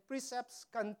sayings and precepts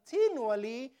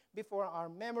continually before our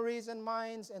memories and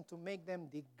minds, and to make them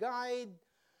the guide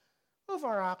of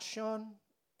our action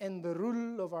and the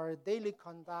rule of our daily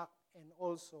conduct and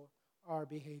also our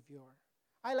behavior.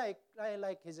 I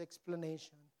like his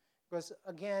explanation because,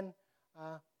 again,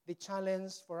 the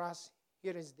challenge for us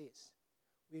here is this.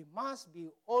 We must be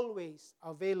always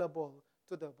available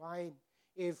to the vine.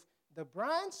 If the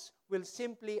branch will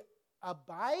simply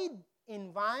abide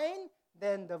in vine,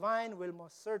 then the vine will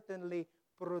most certainly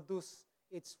produce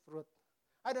its fruit.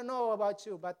 I don't know about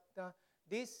you, but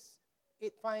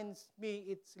it finds me,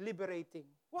 it's liberating.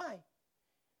 Why?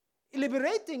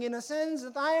 Liberating in a sense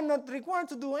that I am not required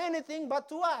to do anything but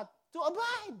to what? To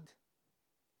abide.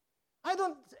 I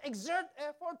don't exert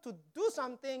effort to do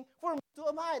something for me to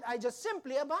abide. I just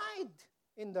simply abide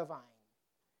in the vine.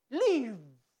 Live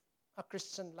a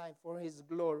Christian life for His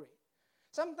glory.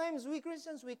 Sometimes we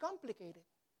Christians, we complicate it.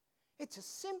 It's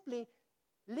just simply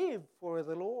live for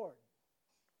the Lord,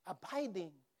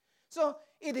 abiding. So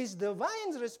it is the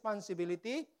vine's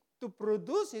responsibility to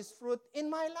produce His fruit in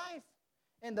my life.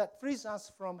 And that frees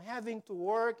us from having to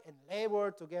work and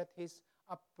labor to get His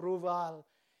approval.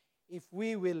 If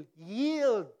we will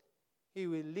yield, He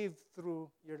will live through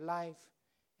your life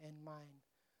and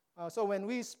mine. So when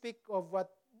we speak of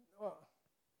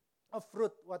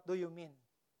fruit, what do you mean?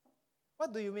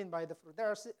 What do you mean by the fruit? There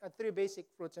are three basic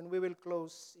fruits, and we will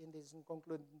close in this and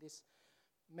conclude this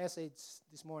message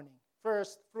this morning.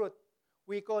 First fruit,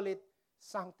 we call it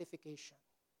sanctification.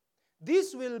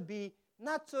 This will be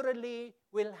naturally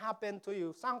will happen to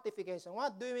you. Sanctification.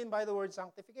 What do you mean by the word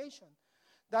sanctification?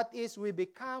 That is, we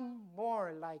become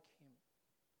more like Him.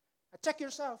 Check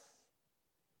yourself.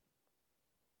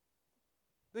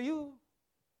 Do you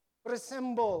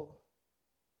resemble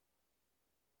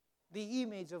the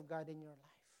image of God in your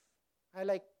life? I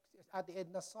like Ate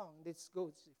Edna's song. This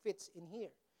fits in here.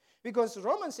 Because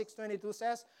Romans 6:22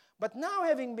 says, "But now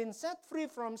having been set free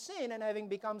from sin and having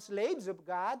become slaves of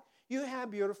God, you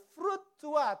have your fruit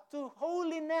to what? To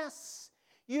holiness.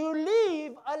 You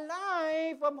live a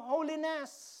life of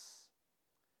holiness."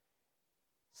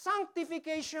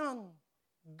 Sanctification.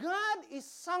 God is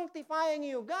sanctifying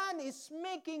you. God is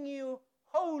making you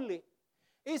holy.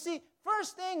 You see,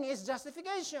 first thing is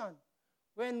justification.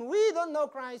 When we don't know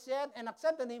Christ yet and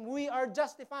accepted Him, we are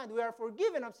justified. We are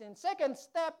forgiven of sin. Second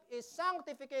step is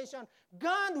sanctification.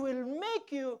 God will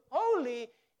make you holy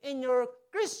in your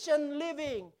Christian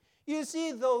living. You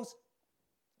see, those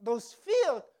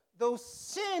filth, those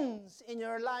sins in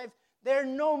your life, they're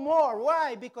no more.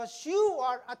 Why? Because you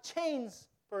are a changed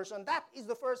person. That is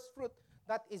the first fruit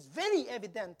that is very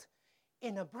evident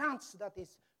in a branch that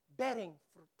is bearing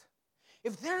fruit.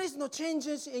 If there is no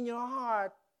changes in your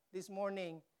heart this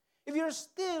morning, if you're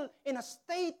still in a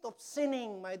state of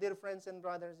sinning, my dear friends and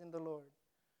brothers in the Lord,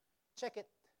 check it.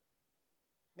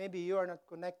 Maybe you are not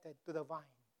connected to the vine.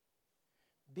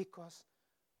 Because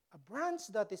a branch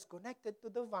that is connected to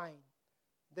the vine,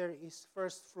 there is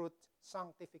first fruit,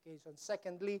 sanctification.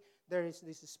 Secondly, there is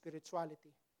this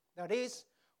spirituality. That is,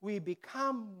 we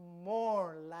become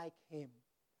more like Him.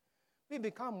 We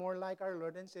become more like our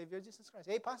Lord and Savior, Jesus Christ.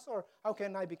 Hey, Pastor, how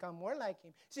can I become more like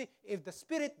Him? See, if the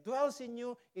Spirit dwells in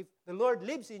you, if the Lord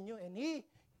lives in you, and He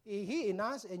in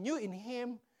us, and you in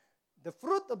Him, the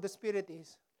fruit of the Spirit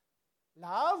is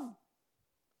love,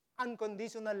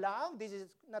 unconditional love. This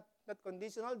is not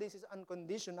conditional, this is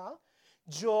unconditional.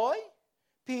 Joy,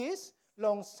 peace,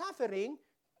 long-suffering,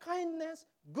 kindness,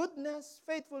 goodness,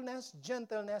 faithfulness,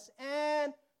 gentleness,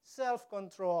 and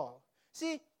self-control.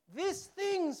 See, these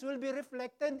things will be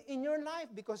reflected in your life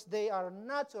because they are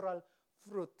natural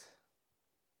fruit.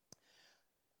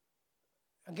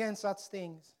 Against such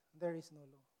things, there is no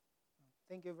law.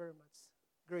 Thank you very much.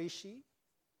 Gracie.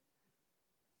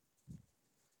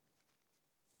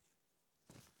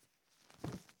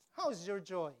 How's your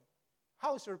joy?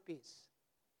 How's your peace?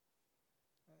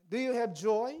 Do you have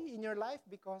joy in your life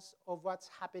because of what's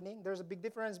happening? There's a big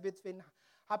difference between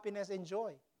happiness and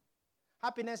joy.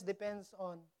 Happiness depends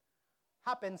on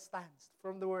happenstance,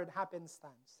 from the word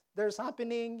happenstance. There's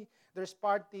happening, there's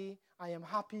party, I am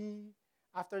happy.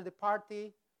 After the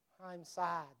party, I'm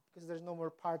sad because there's no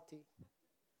more party.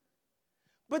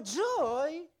 But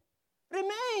joy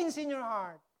remains in your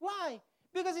heart. Why?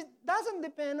 Because it doesn't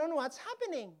depend on what's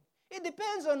happening. It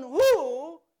depends on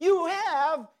who you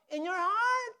have in your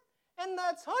heart. And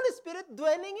that's Holy Spirit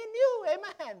dwelling in you.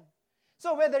 Amen.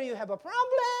 So whether you have a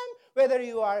problem, whether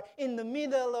you are in the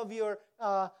middle of your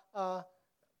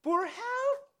poor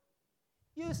health,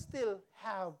 you still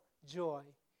have joy.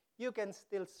 You can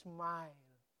still smile.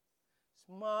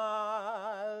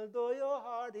 smile, though your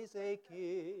heart is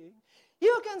aching.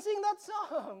 You can sing that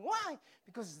song. Why?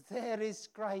 Because there is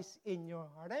Christ in your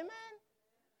heart. Amen?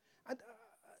 And,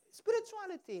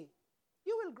 spirituality,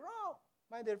 you will grow,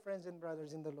 my dear friends and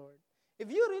brothers in the Lord. If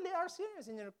you really are serious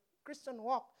in your Christian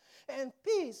walk. And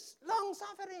peace,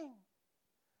 long-suffering.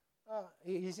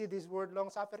 You see this word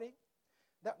long-suffering?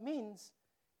 That means,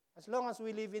 as long as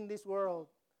we live in this world,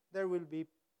 there will be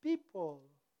people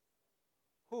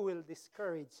who will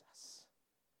discourage us.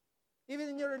 Even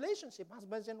in your relationship,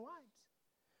 husbands and wives.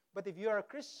 But if you are a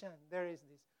Christian, there is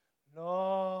this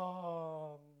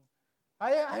long.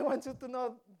 I want you to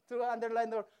know, to underline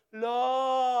the word,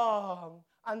 long,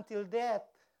 until death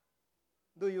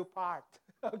do you part.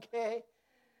 Okay?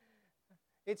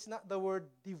 It's not the word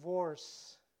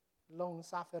divorce,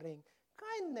 long-suffering,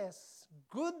 kindness,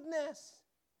 goodness,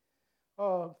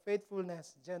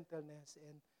 faithfulness, gentleness.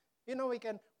 And you know, we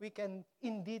can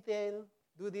in detail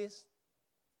do this,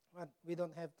 but we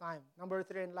don't have time. Number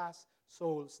 3 and last,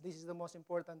 souls. This is the most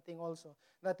important thing also.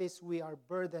 That is, we are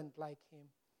burdened like Him.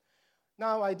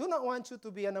 Now, I do not want you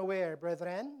to be unaware,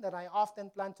 brethren, that I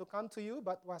often planned to come to you,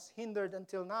 but was hindered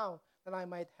until now, that I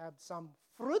might have some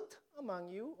fruit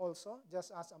among you also,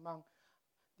 just as among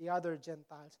the other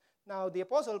Gentiles. Now, the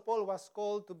Apostle Paul was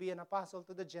called to be an apostle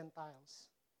to the Gentiles.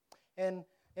 And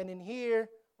in here,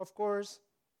 of course,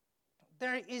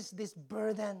 there is this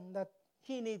burden that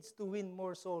he needs to win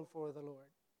more soul for the Lord.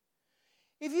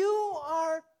 If you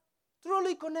are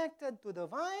truly connected to the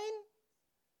vine,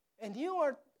 and you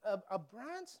are a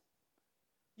branch,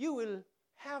 you will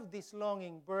have this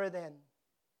longing burden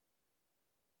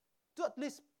to at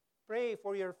least pray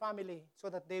for your family so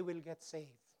that they will get saved.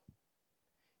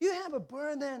 You have a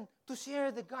burden to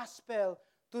share the gospel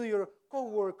to your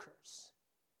co-workers,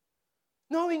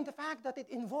 knowing the fact that it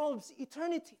involves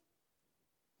eternity.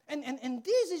 And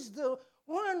this is the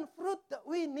one fruit that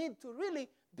we need to really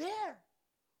bear,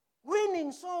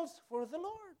 winning souls for the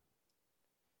Lord.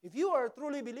 If you are a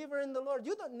truly believer in the Lord,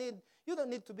 you don't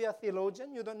need to be a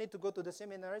theologian. You don't need to go to the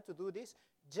seminary to do this.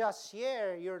 Just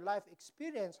share your life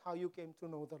experience, how you came to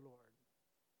know the Lord.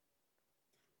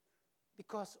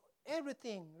 Because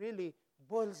everything really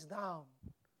boils down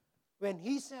when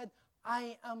He said,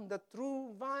 I am the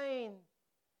true vine.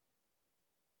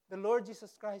 The Lord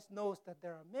Jesus Christ knows that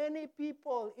there are many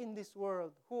people in this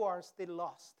world who are still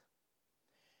lost.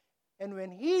 And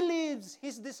when He leaves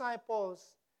His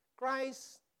disciples,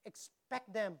 Christ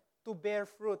expects them to bear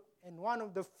fruit. And one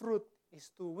of the fruit is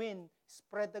to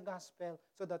spread the gospel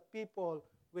so that people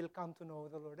will come to know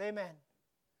the Lord. Amen.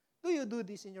 Do you do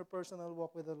this in your personal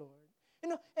walk with the Lord? You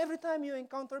know, every time you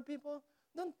encounter people,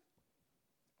 don't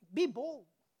be bold.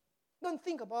 Don't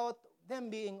think about them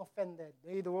being offended.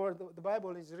 The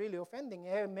Bible is really offending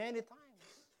many times.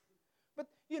 But,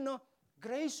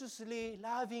 graciously,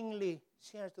 lovingly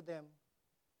share to them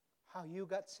how you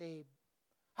got saved,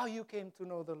 how you came to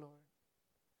know the Lord.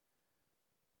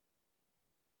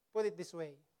 Put it this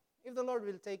way. If the Lord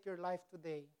will take your life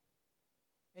today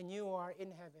and you are in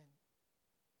heaven,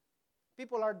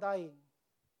 people are dying.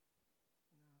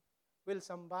 Will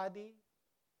somebody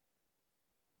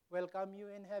welcome you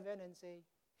in heaven and say,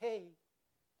 hey,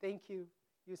 thank you.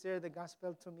 You shared the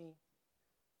gospel to me.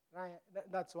 Right?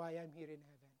 That's why I'm here in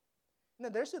heaven. Now,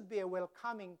 there should be a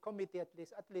welcoming committee, at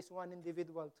least one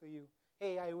individual to you.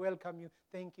 Hey, I welcome you.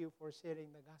 Thank you for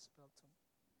sharing the gospel to me.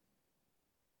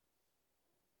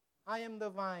 I am the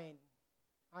vine.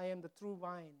 I am the true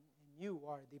vine, and you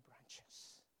are the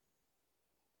branches.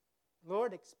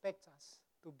 Lord expects us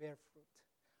to bear fruit.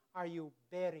 Are you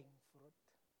bearing fruit?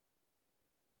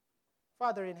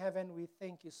 Father in heaven, we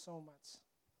thank you so much.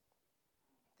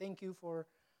 Thank you for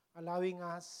allowing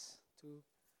us to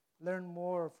learn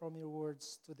more from your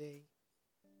words today.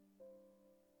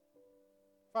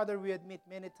 Father, we admit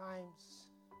many times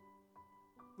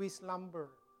we slumber.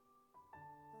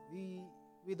 We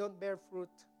don't bear fruit.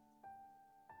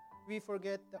 We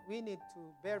forget that we need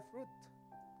to bear fruit.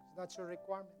 That's your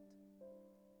requirement.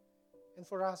 And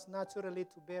for us naturally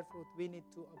to bear fruit, we need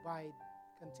to abide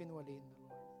continually in the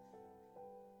Lord.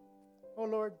 Oh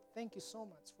Lord, thank you so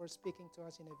much for speaking to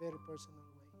us in a very personal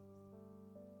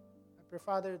way. I pray,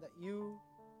 Father, that you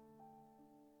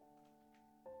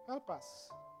help us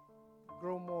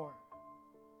grow more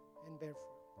and bear fruit.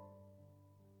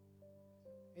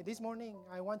 Hey, this morning,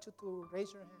 I want you to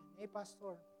raise your hand. Hey,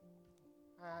 Pastor,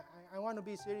 I want to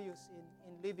be serious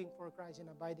in living for Christ and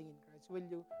abiding in Christ. Will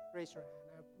you raise your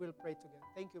hand? We'll pray together.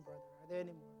 Thank you, brother. Are there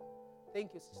any more?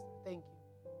 Thank you, sister. Thank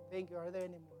you. Thank you. Are there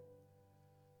any more?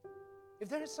 If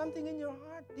there is something in your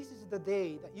heart, this is the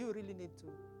day that you really need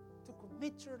to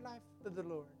commit your life to the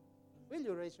Lord. Will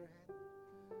you raise your hand?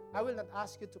 I will not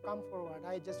ask you to come forward.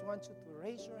 I just want you to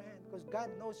raise your hand because God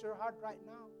knows your heart right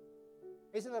now.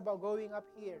 It's not about going up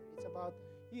here. It's about,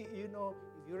 you know,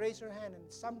 if you raise your hand and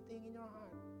something in your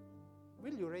heart,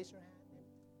 will you raise your hand?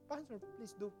 Pastor,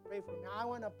 please do pray for me. I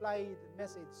want to apply the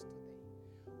message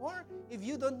today. Or if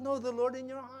you don't know the Lord in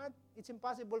your heart, it's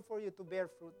impossible for you to bear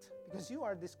fruit because you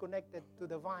are disconnected to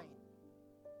the vine.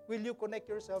 Will you connect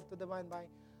yourself to the vine by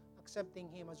accepting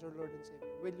Him as your Lord and Savior?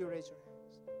 Will you raise your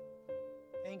hands?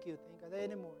 Thank you. Thank you.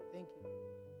 Anymore. Thank you.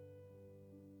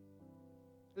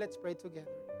 Let's pray together.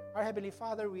 Our Heavenly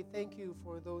Father, we thank you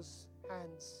for those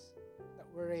hands that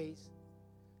were raised.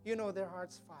 You know their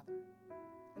hearts, Father.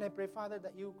 And I pray, Father,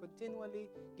 that you continually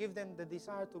give them the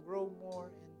desire to grow more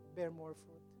and bear more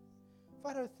fruit.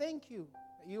 Father, thank you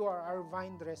that you are our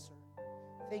vine dresser.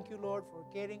 Thank you, Lord, for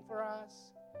caring for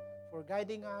us, for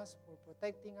guiding us, for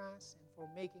protecting us, and for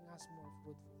making us more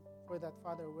fruitful. For that,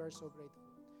 Father, we are so grateful.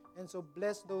 And so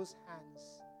bless those hands,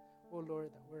 O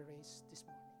Lord, that were raised this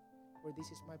morning. For this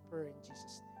is my prayer in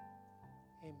Jesus'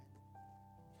 name. Amen.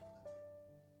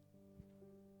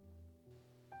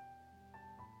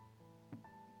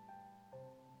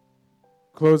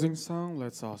 Closing song,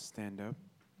 let's all stand up.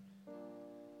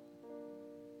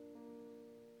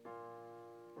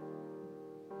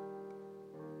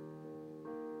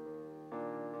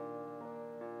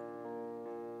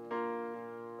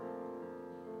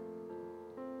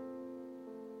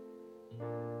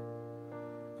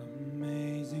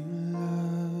 Amazing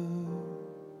love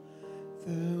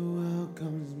that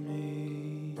welcomes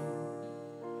me,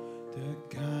 the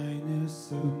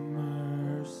kindness of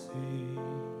mercy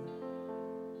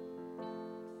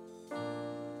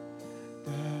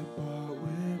that bought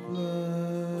with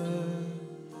blood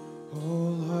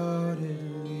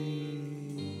wholeheartedly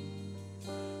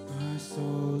my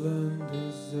soul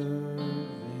undeserving.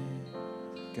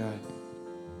 God,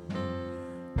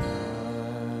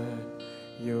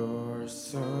 you're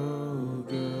so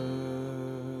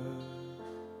good.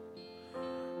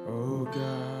 Oh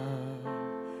God,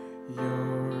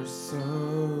 you're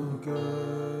so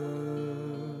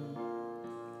good.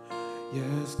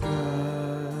 Yes,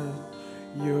 God,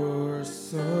 you're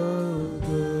so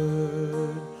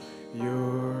good.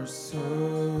 You're so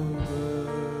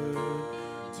good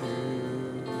to me.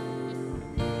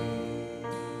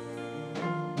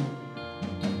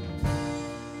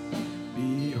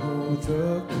 Behold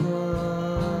the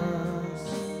cross,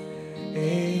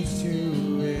 age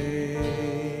to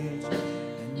age,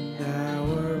 and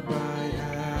hour by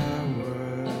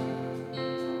hour.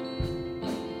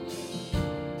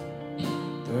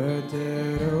 The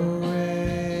dead are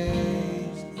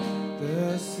raised,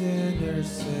 the sinner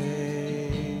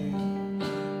saved,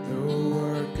 the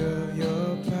work of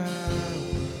your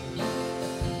power.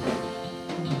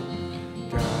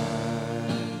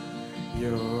 God,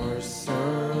 you're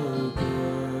so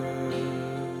good.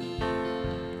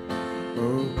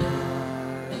 Oh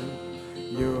God,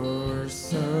 you're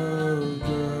so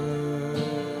good.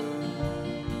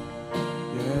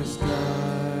 Yes,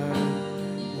 God,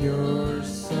 you're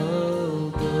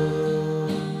so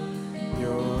good.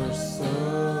 You're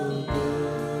so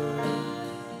good.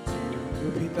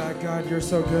 Repeat that, God, you're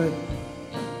so good.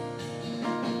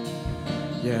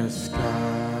 Yes,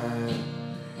 God,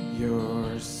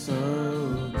 you're so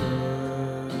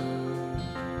good.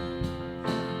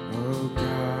 Oh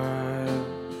God,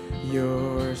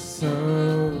 you're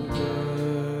so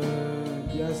good.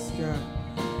 Yes, God.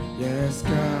 Yes,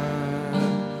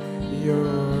 God,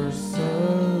 you're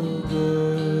so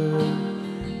good.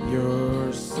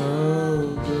 You're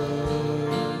so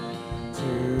good to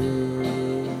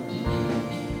me.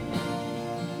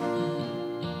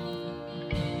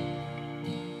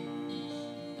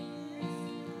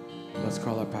 let's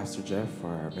call up Pastor Jeff for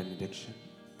our benediction.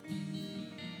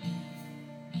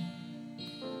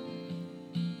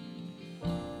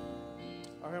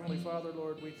 Our Heavenly Father,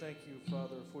 Lord, we thank you,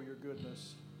 Father, for your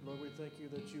goodness. Lord, we thank you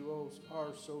that you are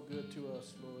so good to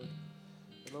us, Lord.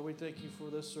 And Lord, we thank you for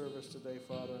this service today,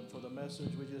 Father, and for the message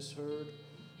we just heard.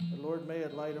 And Lord, may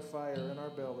it light a fire in our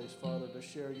bellies, Father, to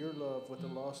share your love with the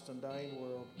lost and dying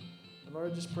world. And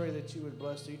Lord, I just pray that you would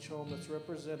bless each home that's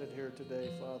represented here today,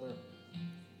 Father.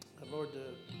 And Lord, to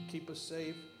keep us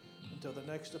safe until the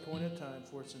next appointed time,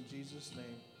 for it's in Jesus'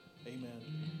 name. Amen.